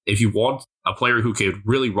 but if you want a player who could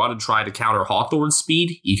really run and try to counter Hawthorn's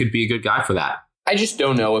speed, he could be a good guy for that. I just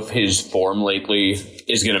don't know if his form lately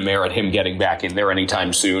is going to merit him getting back in there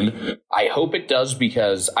anytime soon. I hope it does,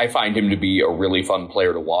 because I find him to be a really fun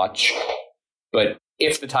player to watch. But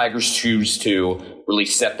if the Tigers choose to really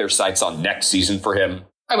set their sights on next season for him,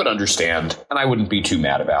 I would understand, and I wouldn't be too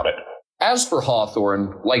mad about it. As for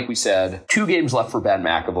Hawthorn, like we said, 2 games left for Ben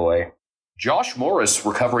McAvoy. Josh Morris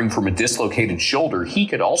recovering from a dislocated shoulder, he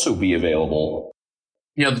could also be available.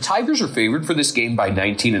 You know, the Tigers are favored for this game by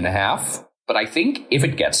 19.5, but I think if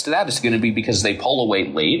it gets to that, it's going to be because they pull away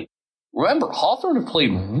late. Remember, Hawthorn have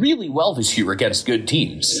played really well this year against good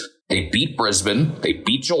teams. They beat Brisbane, they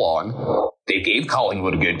beat Geelong, they gave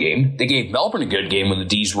Collingwood a good game, they gave Melbourne a good game when the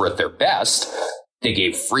D's were at their best, they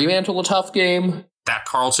gave Fremantle a tough game. That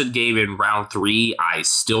Carlton game in round 3, I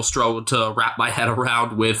still struggled to wrap my head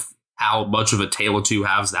around with how much of a tale of 2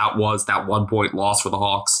 halves that was, that 1-point loss for the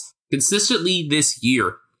Hawks. Consistently this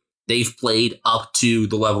year, they've played up to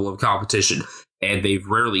the level of competition, and they've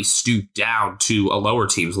rarely stooped down to a lower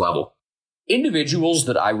team's level. Individuals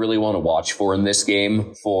that I really want to watch for in this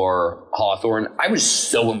game for Hawthorn, I was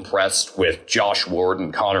so impressed with Josh Ward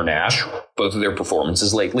and Connor Nash, both of their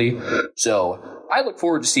performances lately. So I look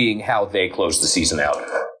forward to seeing how they close the season out.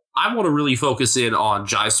 I want to really focus in on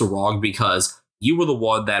Jai Sarong because you were the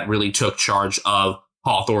one that really took charge of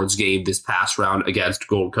Hawthorn's game this past round against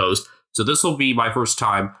Gold Coast. So this will be my first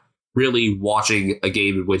time really watching a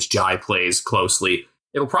game in which Jai plays closely.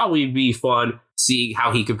 It'll probably be fun seeing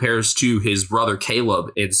how he compares to his brother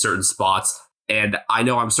Caleb in certain spots. And I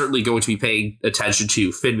know I'm certainly going to be paying attention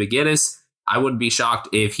to Finn McGuinness. I wouldn't be shocked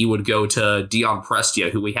if he would go to Dion Prestia,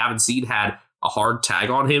 who we haven't seen had a hard tag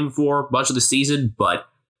on him for much of the season, but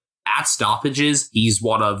at stoppages, he's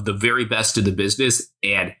one of the very best in the business,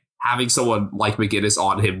 and having someone like McGuinness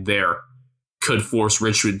on him there could force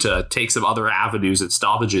Richmond to take some other avenues at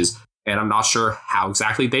stoppages, and I'm not sure how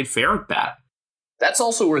exactly they'd fare at that. That's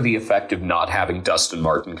also where the effect of not having Dustin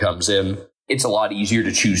Martin comes in. It's a lot easier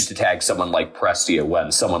to choose to tag someone like Prestia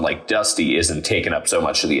when someone like Dusty isn't taking up so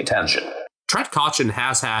much of the attention. Trent Cotchin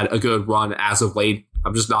has had a good run as of late.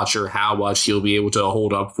 I'm just not sure how much he'll be able to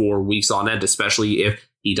hold up for weeks on end, especially if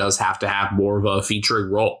he does have to have more of a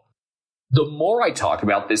featuring role. The more I talk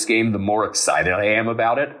about this game, the more excited I am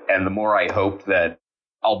about it, and the more I hope that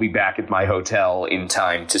I'll be back at my hotel in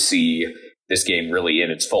time to see this game really in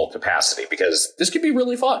its full capacity, because this could be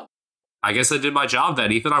really fun. I guess I did my job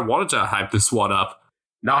then, Ethan. I wanted to hype this one up.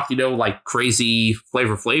 Not, like crazy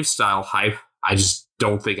Flavor Flav style hype. I just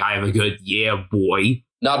don't think I have a good yeah, boy.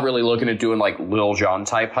 Not really looking at doing like Lil Jon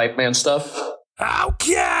type hype man stuff.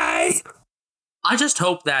 Okay. I just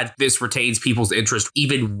hope that this retains people's interest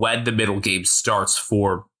even when the middle game starts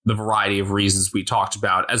for the variety of reasons we talked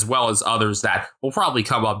about, as well as others that will probably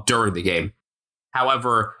come up during the game.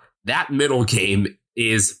 However, that middle game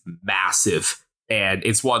is massive, and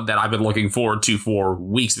it's one that I've been looking forward to for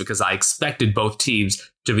weeks because I expected both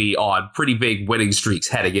teams to be on pretty big winning streaks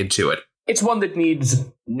heading into it. It's one that needs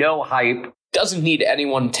no hype, doesn't need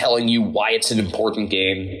anyone telling you why it's an important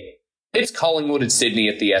game. It's Collingwood at Sydney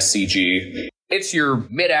at the SCG. It's your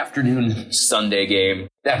mid-afternoon Sunday game.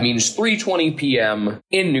 That means 3:20 p.m.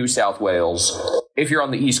 in New South Wales. If you're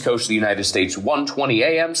on the East Coast of the United States, 1:20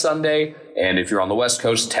 a.m. Sunday. And if you're on the West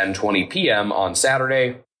Coast, 10:20 p.m. on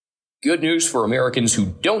Saturday. Good news for Americans who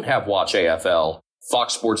don't have Watch AFL.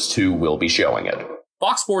 Fox Sports 2 will be showing it.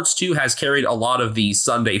 Fox Sports 2 has carried a lot of the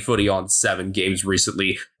Sunday footy on 7 games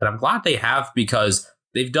recently, and I'm glad they have because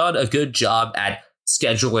they've done a good job at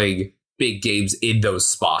scheduling big games in those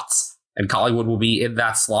spots. And Collingwood will be in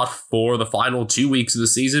that slot for the final 2 weeks of the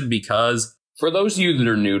season because... For those of you that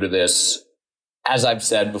are new to this, as I've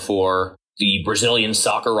said before, the Brazilian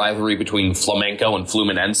soccer rivalry between Flamengo and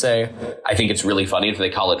Fluminense, I think it's really funny that they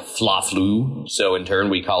call it Fla-Flu. So in turn,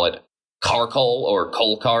 we call it Carcol or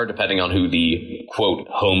Colcar, depending on who the, quote,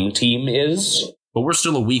 home team is. But we're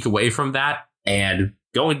still a week away from that, and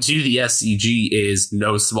going to the SCG is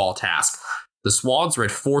no small task. The Swans are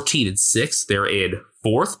at 14-6. They're in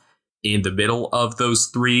 4th. In the middle of those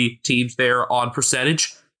 3 teams there on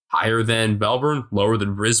percentage, higher than Melbourne, lower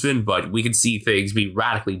than Brisbane, but we can see things be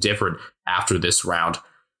radically different after this round.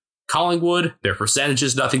 Collingwood, their percentage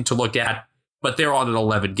is nothing to look at, but they're on an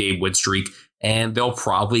 11-game win streak, and they'll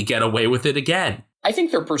probably get away with it again. I think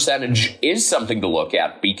their percentage is something to look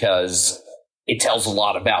at because it tells a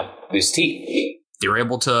lot about this team. They're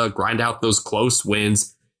able to grind out those close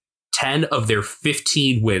wins. 10 of their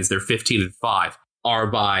 15 wins, they're 15-5. Are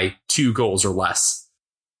by 2 goals or less.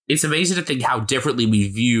 It's amazing to think how differently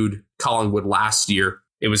we viewed Collingwood last year.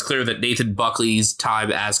 It was clear that Nathan Buckley's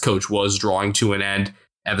time as coach was drawing to an end,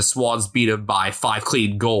 and the Swans beat him by 5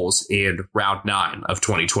 clean goals in round 9 of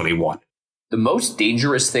 2021. The most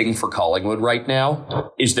dangerous thing for Collingwood right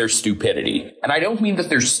now is their stupidity. And I don't mean that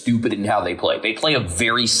they're stupid in how they play. They play a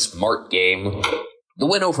very smart game. The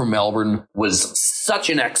win over Melbourne was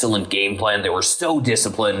such an excellent game plan. They were so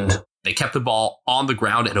disciplined. They kept the ball on the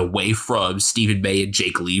ground and away from Stephen May and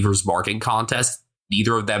Jake Lever's marking contest.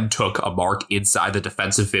 Neither of them took a mark inside the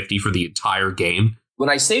defensive 50 for the entire game. When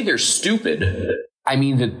I say they're stupid, I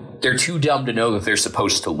mean that they're too dumb to know that they're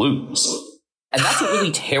supposed to lose. And that's a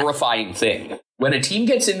really terrifying thing. When a team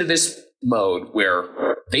gets into this mode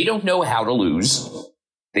where they don't know how to lose,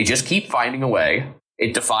 they just keep finding a way,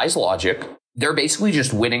 it defies logic. They're basically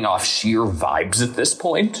just winning off sheer vibes at this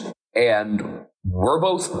point. And we're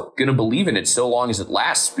both going to believe in it so long as it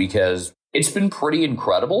lasts because it's been pretty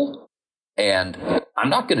incredible, and I'm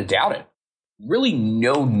not going to doubt it. Really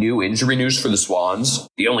no new injury news for the Swans.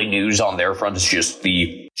 The only news on their front is just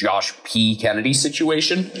the Josh P. Kennedy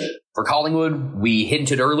situation. For Collingwood, we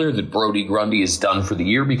hinted earlier that Brodie Grundy is done for the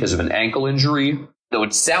year because of an ankle injury, though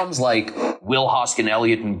it sounds like Will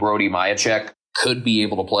Hoskin-Elliott and Brody Majacek could be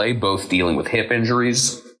able to play, both dealing with hip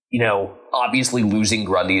injuries. Obviously losing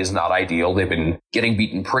Grundy is not ideal. They've been getting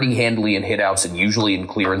beaten pretty handily in hitouts and usually in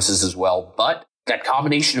clearances as well. But that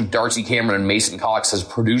combination of Darcy Cameron and Mason Cox has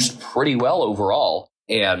produced pretty well overall.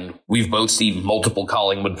 And we've both seen multiple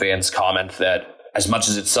Collingwood fans comment that as much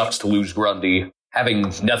as it sucks to lose Grundy,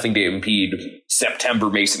 having nothing to impede September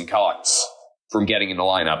Mason Cox from getting in the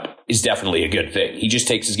lineup is definitely a good thing. He just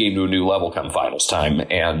takes his game to a new level come finals time.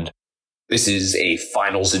 And this is a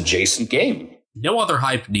finals adjacent game. No other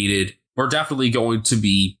hype needed. We're definitely going to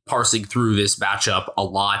be parsing through this matchup a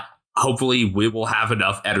lot. Hopefully, we will have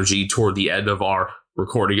enough energy toward the end of our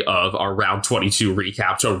recording of our round 22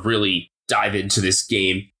 recap to really dive into this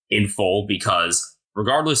game in full, because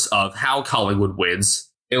regardless of how Collingwood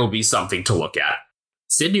wins, it will be something to look at.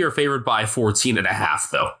 Sydney are favored by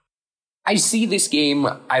 14.5, though. I see this game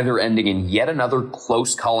either ending in yet another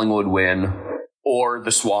close Collingwood win, or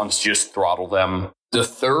the Swans just throttle them. The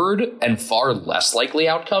third and far less likely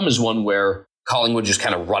outcome is one where Collingwood just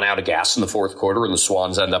kind of run out of gas in the fourth quarter and the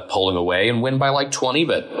Swans end up pulling away and win by like 20,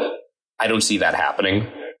 but I don't see that happening.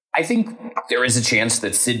 I think there is a chance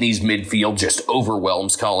that Sydney's midfield just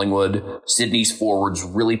overwhelms Collingwood. Sydney's forwards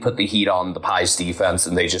really put the heat on the Pies defense,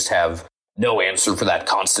 and they just have no answer for that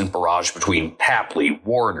constant barrage between Papley,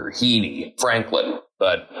 Warner, Heaney, Franklin.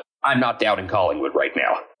 But I'm not doubting Collingwood right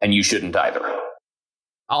now, and you shouldn't either.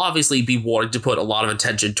 I'll obviously be wanting to put a lot of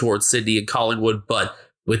attention towards Sydney and Collingwood, but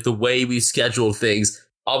with the way we've scheduled things,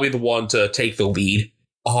 I'll be the one to take the lead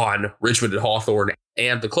on Richmond and Hawthorn,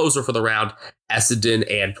 and the closer for the round, Essendon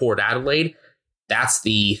and Port Adelaide. That's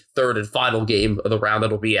the third and final game of the round.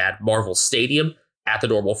 That'll be at Marvel Stadium at the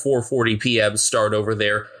normal 4:40 p.m. start over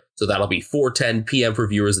there. So that'll be 4:10 p.m. for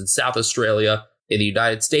viewers in South Australia. In the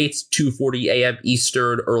United States, 2:40 a.m.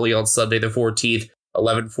 Eastern, early on Sunday the 14th,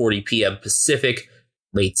 11:40 p.m. Pacific,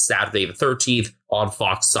 late Saturday the 13th on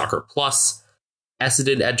Fox Soccer Plus.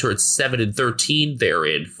 Essendon entered 7-13. They're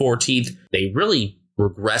in 14th. They really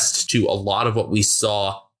regressed to a lot of what we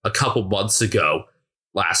saw a couple months ago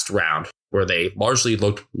last round, where they largely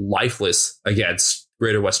looked lifeless against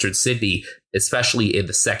Greater Western Sydney, especially in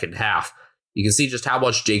the second half. You can see just how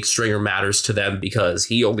much Jake Stringer matters to them because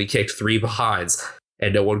he only kicked 3 behinds,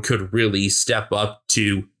 and no one could really step up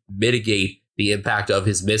to mitigate the impact of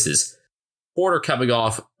his misses. Porter coming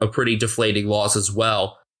off a pretty deflating loss as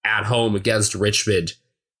well at home against Richmond.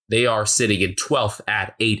 They are sitting in 12th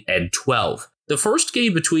at 8-12. The first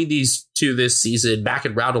game between these two this season, back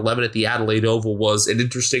in round 11 at the Adelaide Oval, was an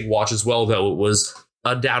interesting watch as well, though it was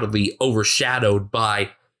undoubtedly overshadowed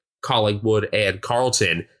by Collingwood and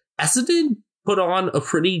Carlton. Essendon put on a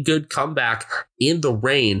pretty good comeback in the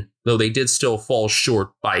rain, though they did still fall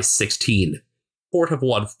short by 16. Port have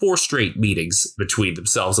won 4 straight meetings between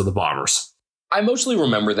themselves and the Bombers. I mostly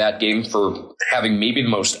remember that game for having maybe the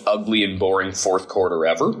most ugly and boring fourth quarter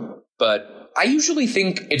ever, but I usually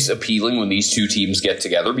think it's appealing when these two teams get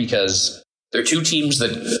together because they're two teams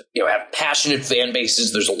that have passionate fan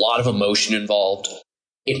bases. There's a lot of emotion involved.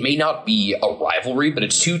 It may not be a rivalry, but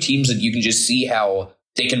it's two teams that you can just see how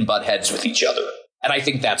they can butt heads with each other. And I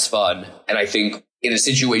think that's fun. And I think in a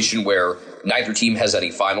situation where neither team has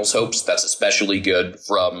any finals hopes, that's especially good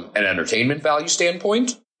from an entertainment value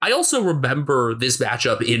standpoint. I also remember this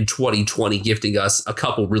matchup in 2020 gifting us a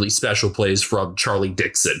couple really special plays from Charlie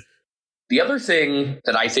Dixon. The other thing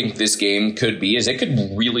that I think this game could be is it could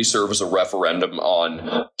really serve as a referendum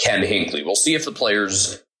on Ken Hinckley. We'll see if the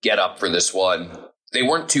players get up for this one. They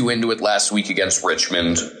weren't too into it last week against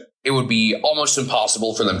Richmond. It would be almost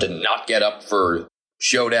impossible for them to not get up for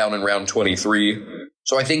showdown in round 23.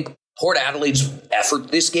 So I think Port Adelaide's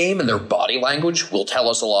effort this game and their body language will tell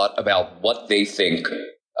us a lot about what they think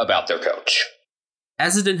about their coach.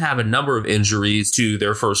 Essendon have a number of injuries to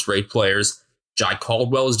their first-rate players. Jai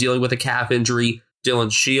Caldwell is dealing with a calf injury.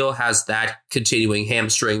 Dylan Shield has that continuing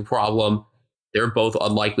hamstring problem. They're both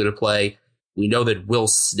unlikely to play. We know that Will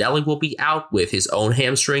Snelling will be out with his own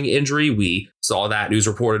hamstring injury. We saw that news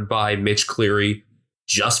reported by Mitch Cleary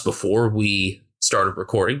just before we started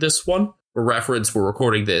recording this one. For reference, we're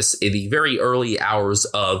recording this in the very early hours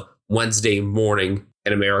of Wednesday morning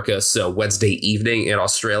in America, so Wednesday evening in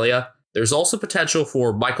Australia. There's also potential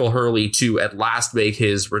for Michael Hurley to at last make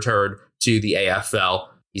his return to the AFL.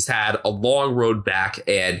 He's had a long road back,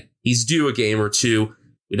 and he's due a game or two.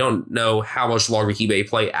 We don't know how much longer he may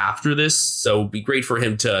play after this, so it'd be great for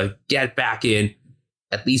him to get back in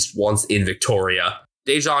at least once in Victoria.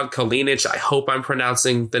 Dejan Kalinic, I hope I'm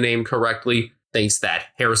pronouncing the name correctly, thinks that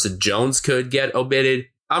Harrison Jones could get omitted.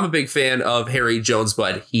 I'm a big fan of Harry Jones,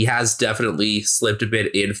 but he has definitely slipped a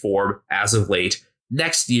bit in form as of late.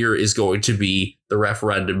 Next year is going to be the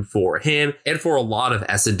referendum for him and for a lot of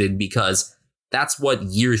Essendon because that's what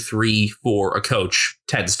year 3 for a coach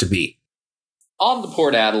tends to be. On the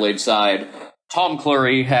Port Adelaide side, Tom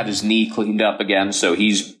Clurey had his knee cleaned up again, so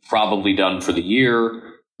he's probably done for the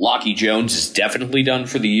year. Lachie Jones is definitely done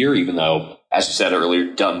for the year, even though, as you said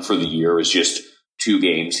earlier, done for the year is just 2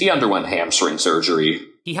 games. He underwent hamstring surgery.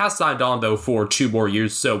 He has signed on, though, for 2 more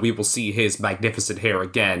years, so we will see his magnificent hair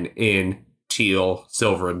again in teal,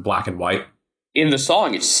 silver, and black and white. In the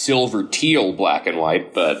song, it's silver, teal, black and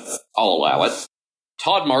white, but I'll allow it.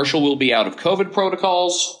 Todd Marshall will be out of COVID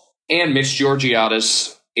protocols, and Mitch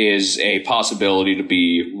Georgiadis is a possibility to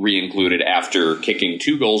be re-included after kicking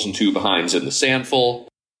 2 goals and 2 behinds in the Sandful.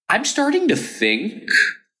 I'm starting to think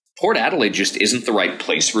Port Adelaide just isn't the right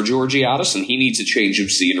place for Georgiadis, and he needs a change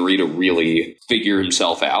of scenery to really figure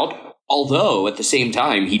himself out. Although, at the same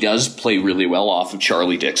time, he does play really well off of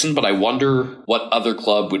Charlie Dixon, but I wonder what other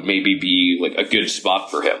club would maybe be like a good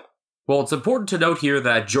spot for him. Well, it's important to note here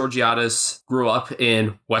that Georgiadis grew up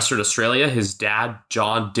in Western Australia. His dad,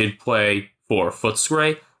 John, did play for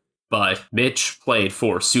Footscray, but Mitch played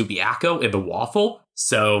for Subiaco in the Waffle.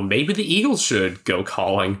 So maybe the Eagles should go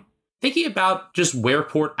calling. Thinking about just where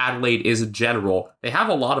Port Adelaide is in general, they have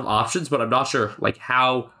a lot of options, but I'm not sure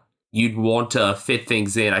how you'd want to fit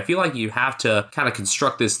things in. I feel like you have to kind of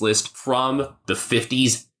construct this list from the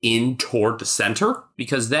 50s in toward the center,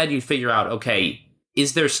 because then you figure out, okay,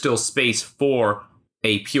 is there still space for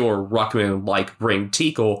a pure ruckman like Bryn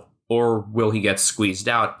Teakle, or will he get squeezed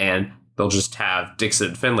out and they'll just have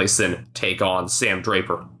Dixon Finlayson take on Sam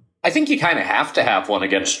Draper? I think you kind of have to have one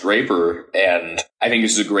against Draper, and I think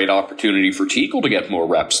this is a great opportunity for Teakle to get more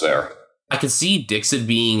reps there. I can see Dixon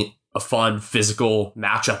being a fun physical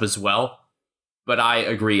matchup as well, but I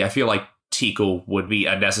agree. I feel like Teakle would be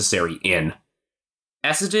a necessary in.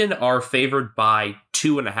 Essendon are favored by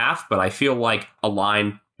 2.5, but I feel like a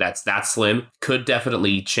line that's that slim could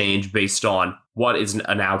definitely change based on what is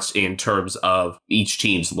announced in terms of each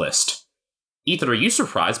team's list. Ethan, are you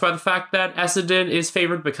surprised by the fact that Essendon is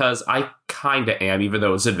favored? Because I kinda am, even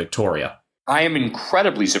though it's in Victoria. I am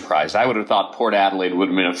incredibly surprised. I would have thought Port Adelaide would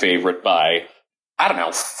have been a favorite by,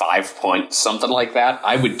 5 points, something like that.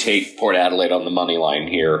 I would take Port Adelaide on the money line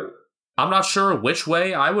here. I'm not sure which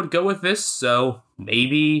way I would go with this, so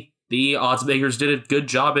maybe the odds makers did a good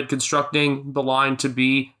job at constructing the line to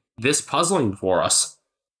be this puzzling for us.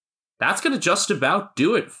 That's going to just about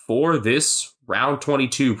do it for this round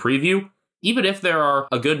 22 preview. Even if there are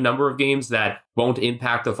a good number of games that won't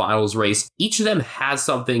impact the finals race, each of them has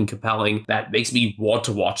something compelling that makes me want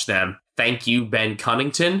to watch them. Thank you, Ben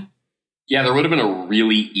Cunnington. Yeah, there would have been a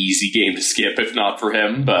really easy game to skip if not for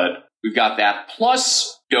him, but we've got that.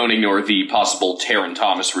 Plus, don't ignore the possible Taron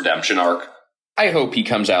Thomas redemption arc. I hope he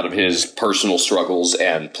comes out of his personal struggles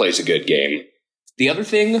and plays a good game. The other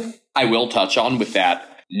thing I will touch on with that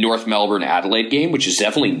North Melbourne Adelaide game, which is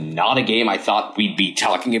definitely not a game I thought we'd be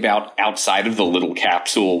talking about outside of the little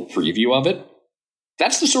capsule preview of it.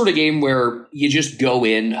 That's the sort of game where you just go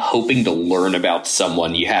in hoping to learn about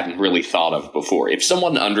someone you hadn't really thought of before. If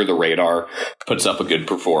someone under the radar puts up a good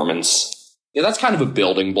performance, that's kind of a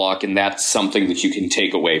building block, and that's something that you can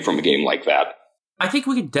take away from a game like that. I think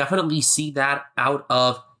we can definitely see that out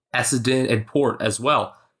of Essendon and Port as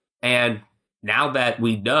well. And now that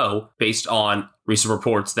we know, based on recent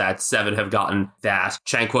reports that Seven have gotten that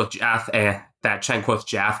Chanquith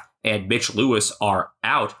Jaff and Mitch Lewis are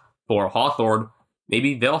out for Hawthorn,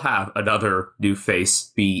 maybe they'll have another new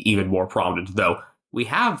face be even more prominent, though. We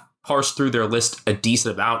have parsed through their list a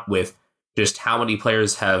decent amount with just how many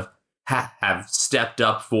players have stepped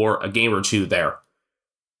up for a game or two there.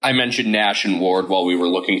 I mentioned Nash and Ward while we were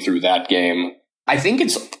looking through that game. I think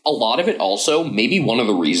it's a lot of it also, maybe one of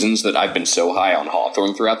the reasons that I've been so high on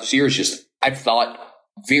Hawthorn throughout this year is just I've thought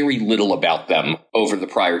very little about them over the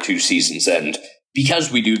prior 2 seasons, and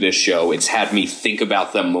because we do this show, it's had me think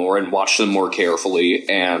about them more and watch them more carefully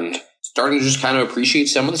and starting to just kind of appreciate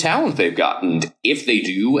some of the talent they've gotten. If they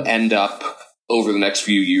do end up over the next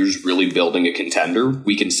few years really building a contender,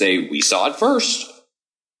 we can say we saw it first.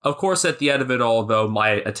 Of course, at the end of it all, though, my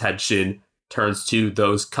attention turns to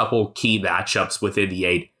those couple key matchups within the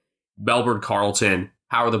 8. Melbourne-Carlton,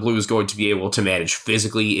 how are the Blues going to be able to manage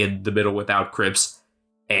physically in the middle without Cripps?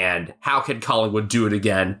 And how can Collingwood do it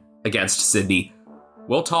again against Sydney?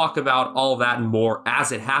 We'll talk about all that and more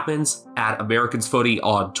as it happens at Americans Footy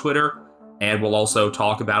on Twitter. And we'll also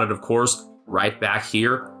talk about it, of course, right back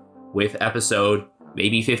here with episode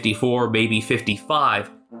maybe 54, maybe 55,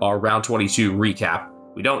 our round 22 recap.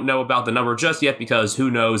 We don't know about the number just yet because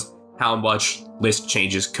who knows how much list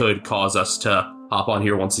changes could cause us to hop on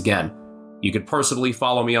here once again. You can personally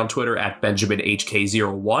follow me on Twitter at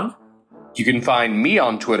BenjaminHK01. You can find me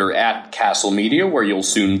on Twitter at Castle Media, where you'll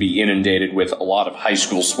soon be inundated with a lot of high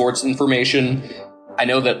school sports information. I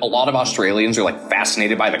know that a lot of Australians are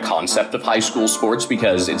fascinated by the concept of high school sports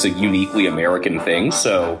because it's a uniquely American thing,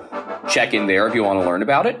 so check in there if you want to learn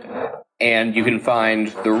about it. And you can find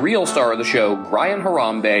the real star of the show, Brian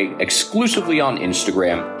Harambe, exclusively on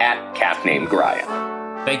Instagram at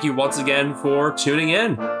CatNameGrian. Thank you once again for tuning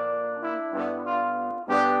in.